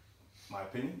 That's my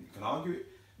opinion. You can argue it.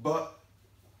 But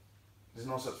there's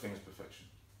no such thing as perfection.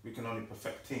 We can only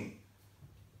perfecting.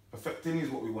 Perfecting is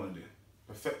what we want to do.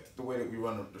 perfect the way that we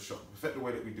run the shop, perfect the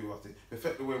way that we do our thing,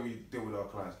 perfect the way we deal with our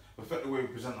clients, perfect the way we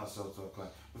present ourselves to our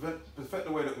clients, perfect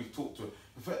the way that we talk to them,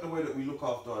 perfect the way that we look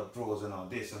after our drawers and our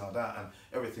this and our that and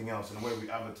everything else, and the way we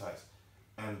advertise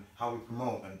and how we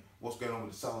promote and what's going on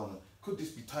with the salon. Could this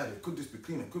be tighter? Could this be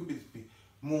cleaner? Could this be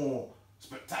more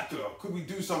spectacular? Could we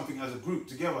do something as a group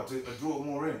together to draw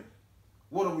more in?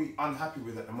 What are we unhappy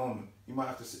with at the moment? You might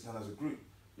have to sit down as a group.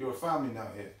 You're a family now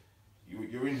here.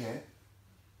 You're in here.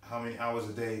 How many hours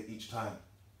a day each time?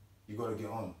 You got to get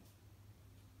on.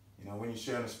 You know, when you're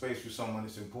sharing a space with someone,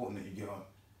 it's important that you get on.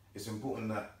 It's important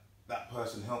that that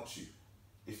person helps you,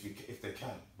 if they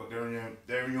can. But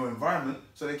they're in your environment,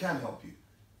 so they can help you.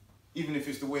 Even if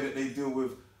it's the way that they deal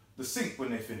with the sink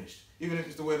when they finished. Even if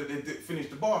it's the way that they finish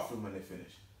the bathroom when they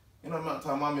finish. You know the amount of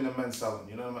time I'm in a men's salon.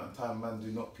 You know the amount of time men do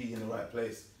not pee in the right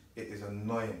place. It is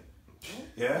annoying.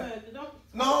 Yeah?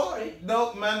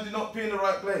 No, man do not pee in the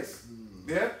right place.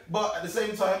 Yeah? But at the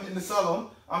same time, in the salon,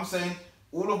 I'm saying,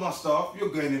 all of my staff, you're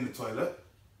going in the toilet,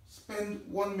 spend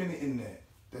 1 minute in there.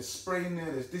 There's spray in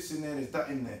there, there's this in there, there's that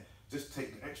in there. Just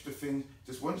take the extra things.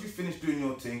 Just once you finish doing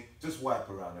your thing, just wipe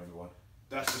around everyone.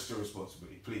 That's just your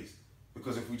responsibility, please.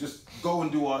 Because if we just go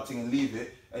and do our thing and leave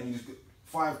it, and you just get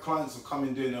 5 clients have come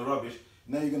in doing their rubbish,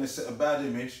 now you're going to set a bad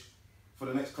image for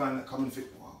the next client that come in and think,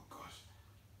 oh gosh.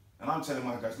 And I'm telling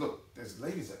my guys, look, there's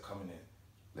ladies that come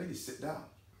in. Ladies, sit down.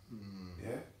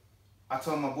 Yeah? I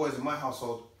tell my boys in my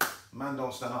household, man,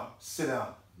 don't stand up, sit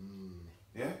down.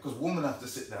 Yeah? Because women have to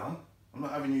sit down. I'm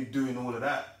not having you doing all of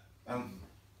that. And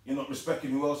you're not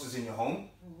respecting who else is in your home.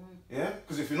 Yeah?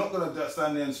 Because if you're not going to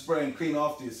stand there and spray and clean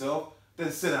after yourself,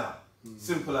 then sit down.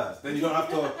 Simple as. Then you don't have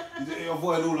to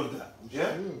avoid all of that.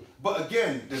 Yeah? But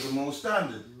again, there's a moral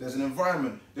standard. There's an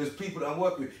environment. There's people that I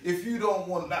work with. If you don't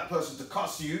want that person to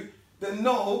cuss you, then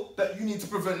know that you need to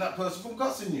prevent that person from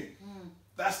cussing you.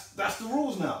 That's the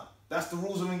rules now. That's the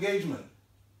rules of engagement.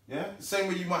 Yeah? The same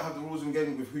way you might have the rules of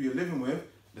engagement with who you're living with,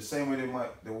 the same way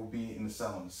they will be in the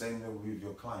salon, the same way they will be with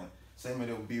your client, the same way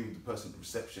they will be with the person at the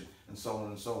reception, and so on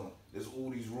and so on. There's all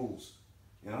these rules,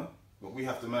 you know? But we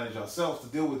have to manage ourselves to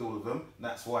deal with all of them, and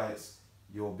that's why it's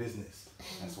your business.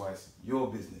 That's why it's your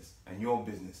business, and your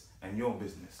business, and your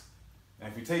business.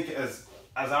 And if we take it as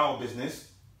our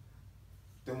business,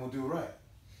 then we'll do right.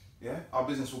 Yeah? Our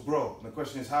business will grow. And the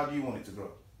question is, how do you want it to grow?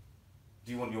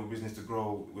 Do you want your business to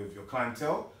grow with your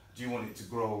clientele? Do you want it to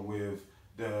grow with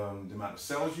the amount of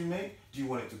sales you make? Do you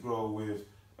want it to grow with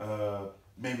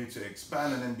maybe to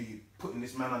expand and then be putting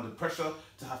this man under pressure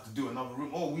to have to do another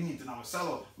room? Oh, we need another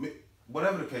salon.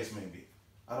 Whatever the case may be.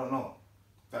 I don't know.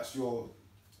 That's your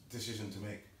decision to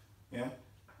make. Yeah?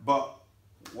 But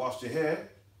whilst you're here,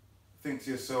 think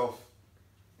to yourself,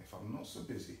 if I'm not so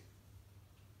busy,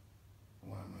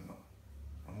 why am I not?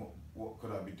 And what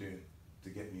could I be doing to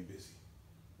get me busy?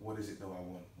 What is it that I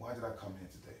want? Why did I come here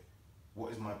today?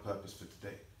 What is my purpose for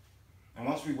today? And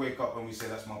once we wake up and we say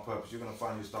that's my purpose, you're gonna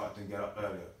find you starting to get up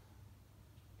earlier.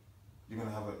 You're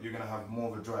gonna have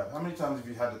more of a drive. How many times have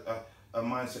you had a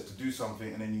mindset to do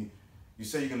something and then you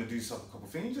say you're gonna do something, a couple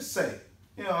of things, you just say,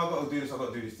 you know, I've got to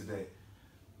do this today.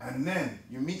 And then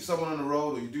you meet someone on the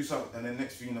road or you do something, and then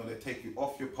next thing you know, they take you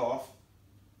off your path.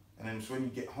 And then it's when you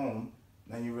get home,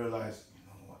 then you realize, you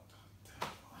know what,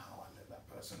 how I let that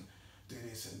person do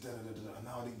this and and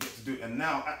now I didn't get to do it. And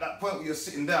now at that point where you're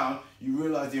sitting down, you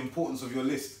realize the importance of your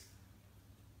list.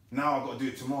 Now I've got to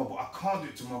do it tomorrow, but I can't do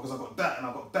it tomorrow because I've got that and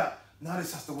I've got that. Now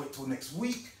this has to wait till next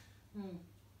week.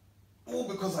 All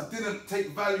because I didn't take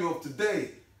value of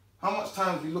today. How much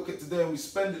time we look at today and we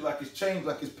spend it like it's change,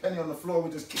 like it's penny on the floor,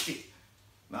 we just kick it.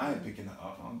 No, I ain't picking that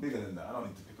up. I'm bigger than that. I don't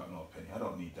need to pick up no penny. I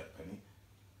don't need that penny.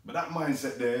 But that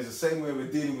mindset there is the same way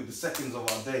we're dealing with the seconds of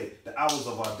our day, the hours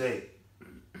of our day.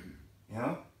 You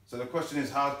know? So the question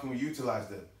is, how can we utilize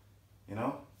them? You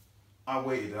know? I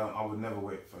waited. I would never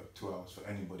wait for 2 hours for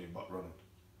anybody but Ronald.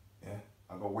 Yeah?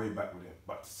 I got way back with him,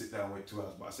 but to sit down and wait 2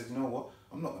 hours. But I said, you know what?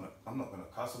 I'm not gonna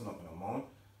cuss. I'm not gonna moan.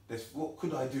 What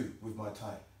could I do with my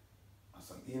time? I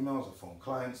sent emails. I phoned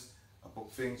clients. I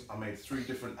booked things. I made 3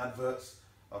 different adverts.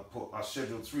 I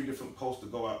scheduled 3 different posts to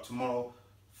go out tomorrow,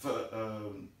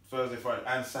 Thursday, Friday,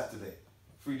 and Saturday.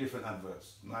 3 different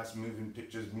adverts. Nice moving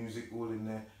pictures, music, all in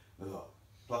there. A lot.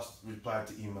 Plus replied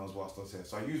to emails whilst I was here.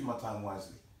 So I used my time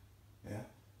wisely. Yeah?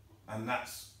 And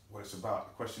that's what it's about.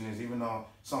 The question is, even though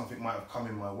something might have come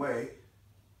in my way,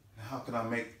 how can I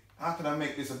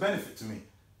make this a benefit to me?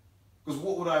 Because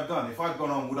what would I have done? If I'd gone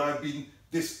on, would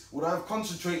I have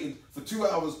concentrated for 2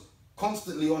 hours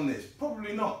constantly on this?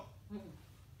 Probably not.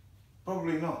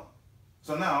 Probably not.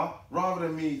 So now, rather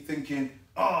than me thinking,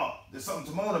 there's something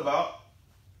to moan about,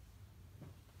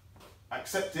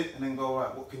 accept it and then go, all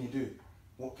right, what can you do?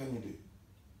 What can you do?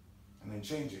 and then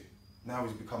change it. Now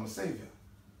he's become a savior.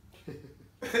 Do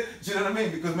you know what I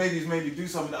mean? Because maybe he's made me do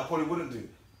something that I probably wouldn't do.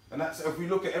 And that's, if we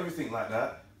look at everything like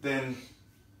that, then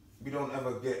we don't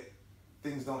ever get,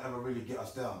 things don't ever really get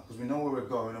us down, because we know where we're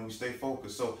going and we stay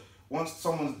focused. So once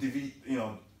someone's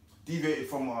deviated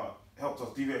from our, helped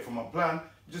us deviate from our plan,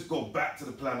 we just go back to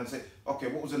the plan and say, okay,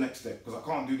 what was the next step? Because I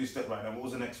can't do this step right now. What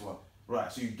was the next one?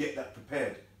 Right, so you get that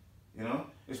prepared. You know,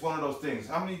 it's one of those things.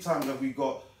 How many times have we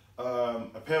got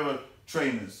a pair of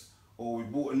trainers, or we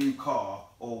bought a new car,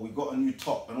 or we got a new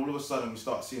top, and all of a sudden we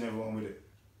start seeing everyone with it?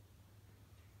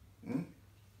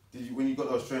 Did you, when you got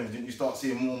those trainers, didn't you start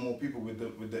seeing more and more people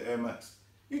with the Air Max?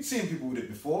 You'd seen people with it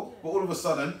before, but all of a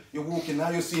sudden you're walking, now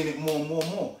you're seeing it more and more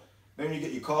and more. Then when you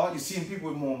get your car, you're seeing people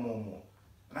with more and more and more.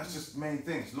 And that's just the main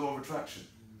thing, it's law of attraction.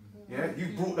 Yeah, you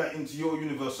brought that into your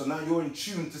universe, so now you're in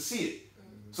tune to see it.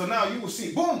 So now you will see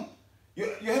it, boom! Your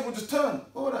head will just turn.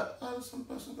 Oh, some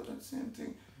person got that same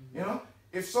thing. You know,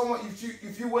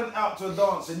 if you went out to a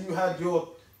dance and you had your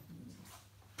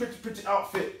pretty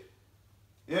outfit,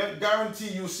 yeah, guarantee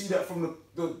you'll see that from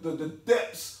the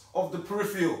depths of the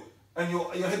peripheral, and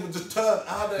your head will just turn.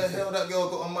 How the hell that girl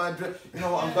got on my dress? You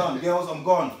know what? I'm done, girls. I'm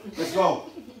gone. Let's go.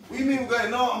 What do you mean we're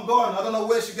going? No, I'm gone. I don't know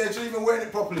where she's going. She's not even wearing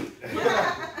it properly.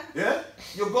 Yeah,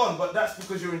 you're gone. But that's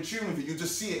because you're in tune with it. You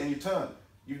just see it and you turn.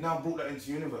 You've now brought that into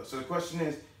the universe. So the question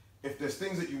is, if there's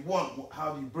things that you want,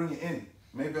 how do you bring it in?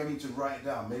 Maybe I need to write it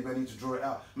down. Maybe I need to draw it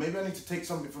out. Maybe I need to take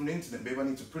something from the internet. Maybe I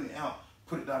need to print it out,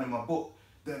 put it down in my book.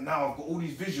 Then now I've got all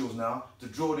these visuals now to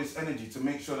draw this energy, to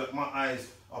make sure that my eyes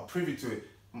are privy to it.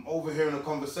 I'm overhearing a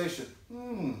conversation.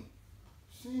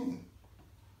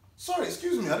 Sorry,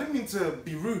 excuse me, I didn't mean to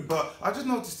be rude, but I just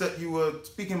noticed that you were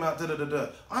speaking about da-da-da-da.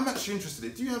 I'm actually interested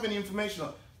in it. Do you have any information?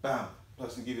 Bam,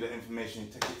 person give you that information, you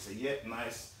take it, say, yeah,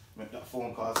 nice, make that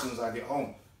phone call as soon as I get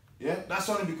home. Yeah, that's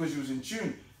only because you was in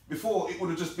tune. Before, it would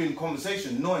have just been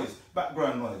conversation, noise,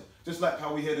 background noise. Just like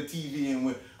how we hear the TV and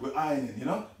we're ironing, you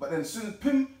know? But then as soon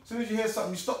as you hear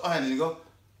something, you stop ironing, you go,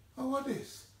 oh, what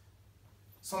is?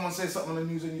 Someone says something on the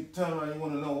news and you turn around and you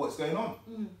want to know what's going on.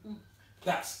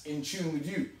 That's in tune with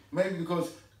you. Maybe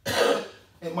because,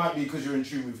 it might be because you're in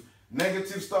tune with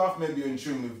negative stuff, maybe you're in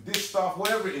tune with this stuff,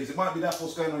 whatever it is. It might be that's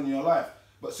what's going on in your life.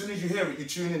 But as soon as you hear it, you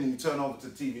tune in and you turn over to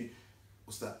the TV.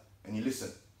 What's that? And you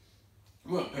listen.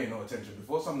 You weren't paying no attention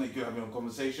before. Something you could have in a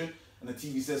conversation and the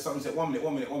TV says something, said 1 minute,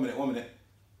 1 minute, 1 minute, 1 minute.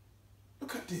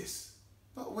 Look at this.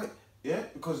 But wait, yeah?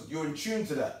 Because you're in tune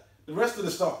to that. The rest of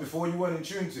the stuff before you weren't in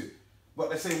tune to. But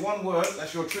they say one word,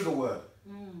 that's your trigger word.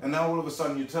 And now all of a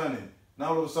sudden you're turning.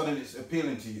 Now all of a sudden it's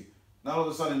appealing to you. Now all of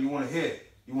a sudden you want to hear,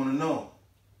 you want to know.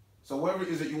 So whatever it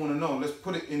is that you want to know, let's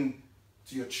put it in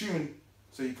to your tune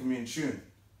so you can be in tune.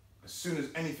 As soon as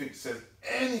anything says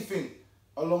anything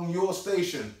along your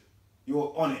station,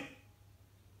 you're on it.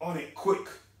 On it quick.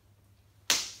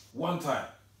 One time.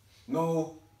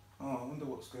 No, oh, I wonder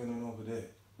what's going on over there.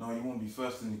 No, you won't be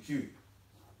first in the queue.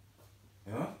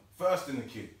 You know? First in the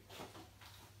queue.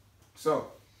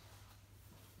 So,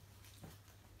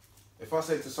 if I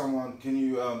say to someone, can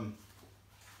you, if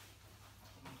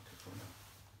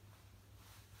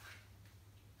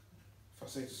I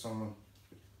say to someone,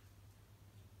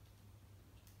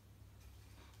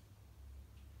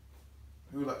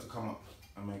 who would like to come up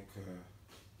and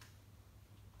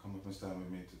come up and stand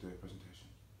with me to do a presentation?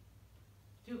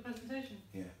 Do a presentation?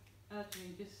 Yeah.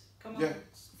 Actually, just come up. Yeah,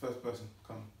 it's the first person,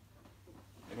 come.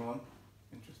 Anyone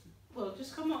interested? Well,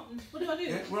 just come up. What do I do?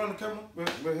 Yeah, we're on the camera.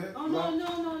 We're here. Oh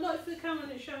no, not if the camera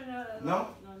is showing.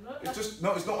 No, it's just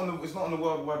no. It's not on the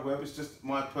World Wide Web. It's just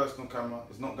my personal camera.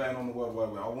 It's not going on the World Wide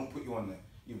Web. I won't put you on there.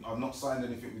 I've not signed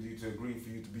anything with you to agree for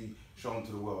you to be shown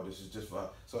to the world. This is just for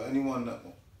so anyone that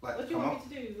like what to do you come want up.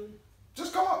 me to do?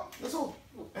 Just come up. That's all.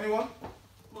 Anyone?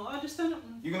 Well, I'll just stand up.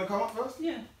 You gonna come up first?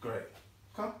 Yeah. Great.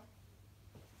 Come.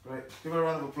 Great. Give her a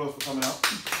round of applause for coming out.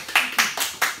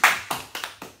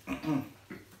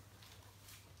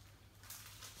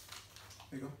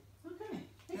 There you go. Okay.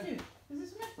 Thank you. Is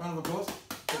this me? Round of applause.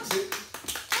 That's it.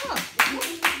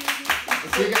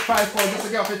 So you get 5 points just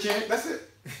to get off the chair. That's it.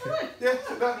 Alright. Yeah,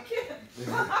 sit down. Thank you.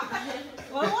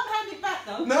 Well, I won't hand it back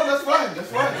though. No, that's fine. That's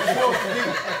fine. That's yours to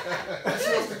keep. That's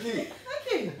yours to keep. Thank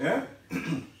you. Yeah?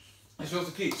 It's yours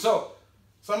to keep. So,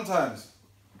 sometimes,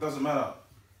 it doesn't matter.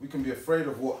 We can be afraid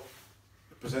of what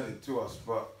is presented to us,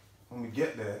 but when we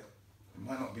get there, it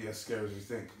might not be as scary as we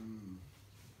think.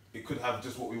 It could have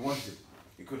just what we wanted.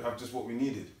 It could have just what we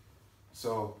needed.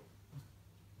 So,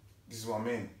 this is what I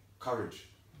mean. Courage.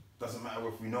 Doesn't matter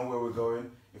if we know where we're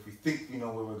going, if we think we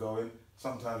know where we're going,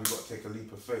 sometimes we've got to take a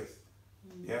leap of faith.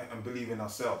 Yeah? And believe in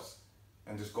ourselves.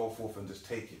 And just go forth and just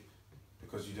take it.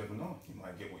 Because you never know. You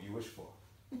might get what you wish for.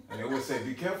 And they always say,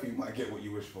 be careful, you might get what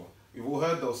you wish for. You've all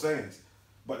heard those sayings,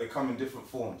 but they come in different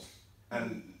forms.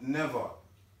 And never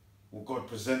will God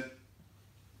present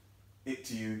it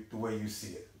to you the way you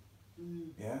see it.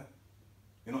 Yeah?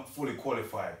 You're not fully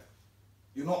qualified.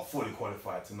 You're not fully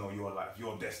qualified to know your life,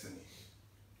 your destiny.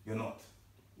 You're not.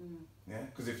 Yeah?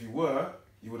 Because if you were,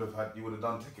 you would have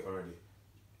done ticket already.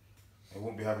 You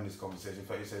won't be having this conversation. In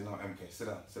fact, you say, no, MK, sit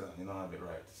down. You don't have it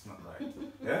right. It's not right.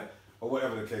 Yeah? Or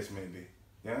whatever the case may be.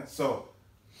 Yeah? So,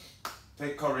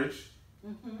 take courage.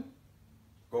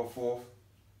 Go forth.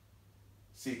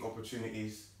 Seek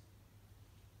opportunities.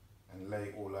 And lay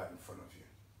it all out in front of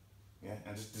you. Yeah?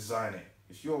 And just design it.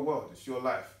 It's your world. It's your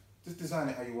life. Just design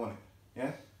it how you want it.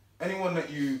 Yeah? Anyone that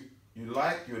you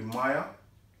like, you admire,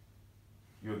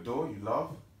 you adore, you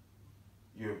love,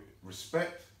 you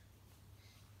respect,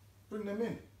 bring them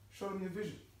in. Show them your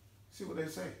vision. See what they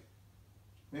say.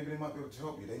 Maybe they might be able to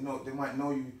help you. They might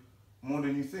know you more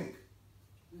than you think.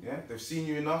 Yeah? They've seen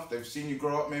you enough. They've seen you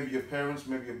grow up. Maybe your parents,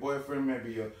 maybe your boyfriend,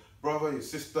 maybe your brother, your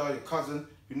sister, your cousin,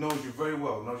 who knows you very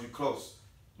well, knows you close,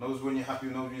 knows when you're happy,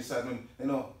 knows when you're sad, when they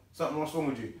know something what's wrong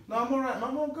with you. No, I'm alright,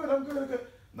 man, I'm good.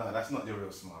 No, that's not your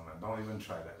real smile, man. Don't even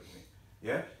try that with me.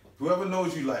 Yeah? Whoever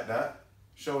knows you like that,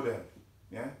 show them.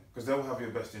 Yeah? Because they will have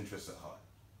your best interests at heart.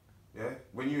 Yeah?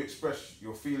 When you express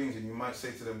your feelings and you might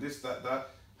say to them this, that,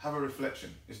 have a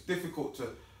reflection. It's difficult to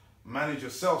manage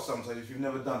yourself sometimes if you've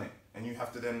never done it. And you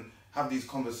have to then have these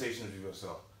conversations with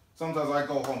yourself. Sometimes I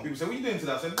go home, people say, what are you doing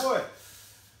today? I say, boy,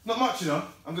 not much, you know.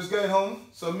 I'm just going home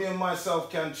so me and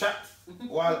myself can chat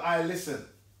while I listen.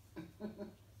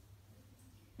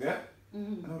 Yeah?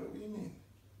 And I'm like, what do you mean?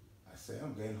 I say,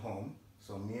 I'm going home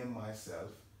so me and myself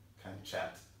can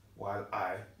chat while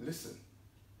I listen.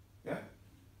 Yeah?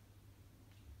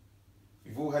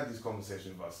 We've all had these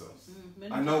conversations with ourselves.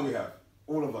 I know we have.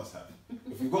 All of us have.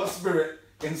 If we've got a spirit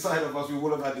inside of us, we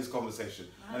will have had this conversation.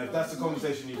 And if that's the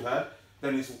conversation you've had,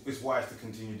 then it's wise to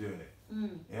continue doing it.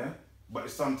 Yeah? But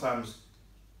sometimes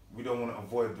we don't want to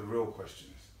avoid the real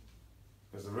questions.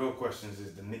 Because the real questions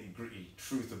is the nitty-gritty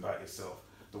truth about yourself.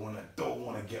 The one that don't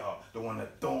want to get up. The one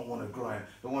that don't want to grind.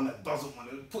 The one that doesn't want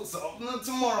to put it up. No,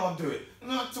 tomorrow I'll do it.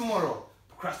 Not tomorrow.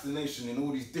 Procrastination in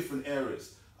all these different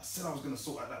areas. I said I was going to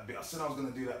sort out that bit. I said I was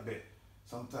going to do that bit.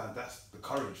 Sometimes that's the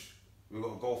courage. We've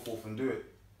got to go forth and do it.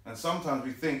 And sometimes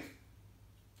we think,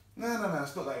 no,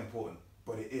 it's not that important.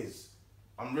 But it is.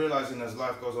 I'm realizing as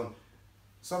life goes on,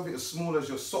 something as small as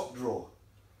your sock drawer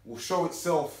will show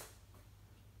itself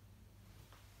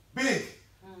big.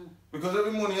 Because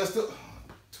every morning you're still,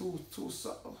 two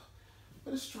socks.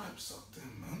 Where the striped sock then,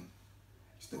 man?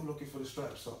 You're still looking for the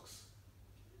striped socks.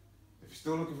 If you're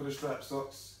still looking for the striped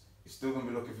socks, you're still going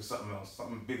to be looking for something else,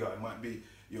 something bigger. It might be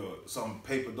some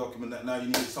paper document that now you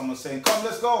need someone saying, come,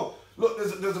 let's go. Look,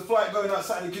 there's a flight going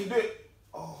outside, you can do it.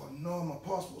 Oh no, my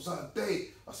passport's out of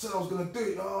date. I said I was going to do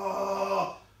it.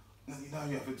 And now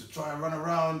you're having to try and run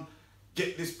around,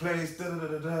 get this place,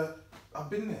 I've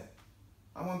been there.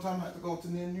 And one time I had to go to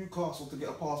near Newcastle to get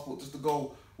a passport just to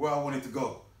go where I wanted to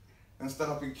go. And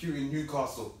stand up in queue in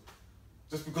Newcastle.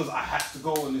 Just because I had to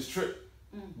go on this trip.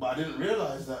 But I didn't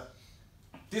realise that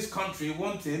this country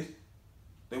wanted,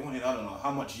 I don't know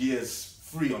how much years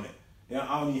free on it. Yeah,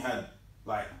 I only had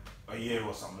like a year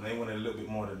or something. They wanted a little bit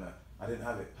more than that. I didn't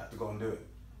have it, had to go and do it.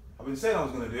 I've been saying I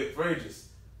was going to do it for ages.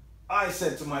 I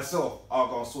said to myself, I'll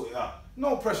go and sort it out.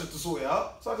 No pressure to sort it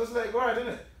out, so I just let it go right,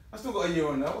 didn't it? I still got a year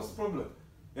on that, what's the problem?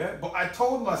 Yeah, but I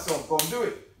told myself, go and do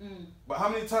it. But how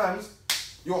many times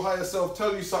your higher self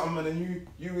tell you something and then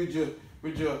you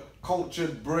with your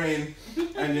cultured brain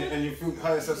and you feel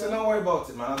higher self say, don't worry about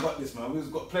it, man, I got this, man,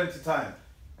 we've got plenty of time.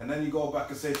 And then you go back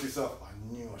and say to yourself, I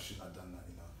knew I shouldn't have done that,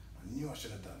 you know. I knew I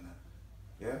should have done that.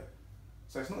 Yeah?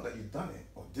 So it's not that you've done it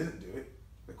or didn't do it.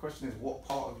 The question is what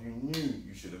part of you knew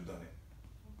you should have done it.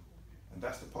 And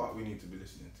that's the part we need to be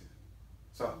listening to.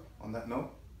 So, on that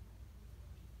note,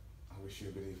 I wish you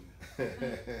a good evening.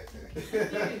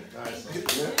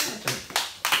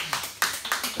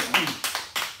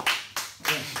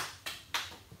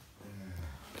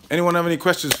 Anyone have any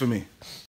questions for me?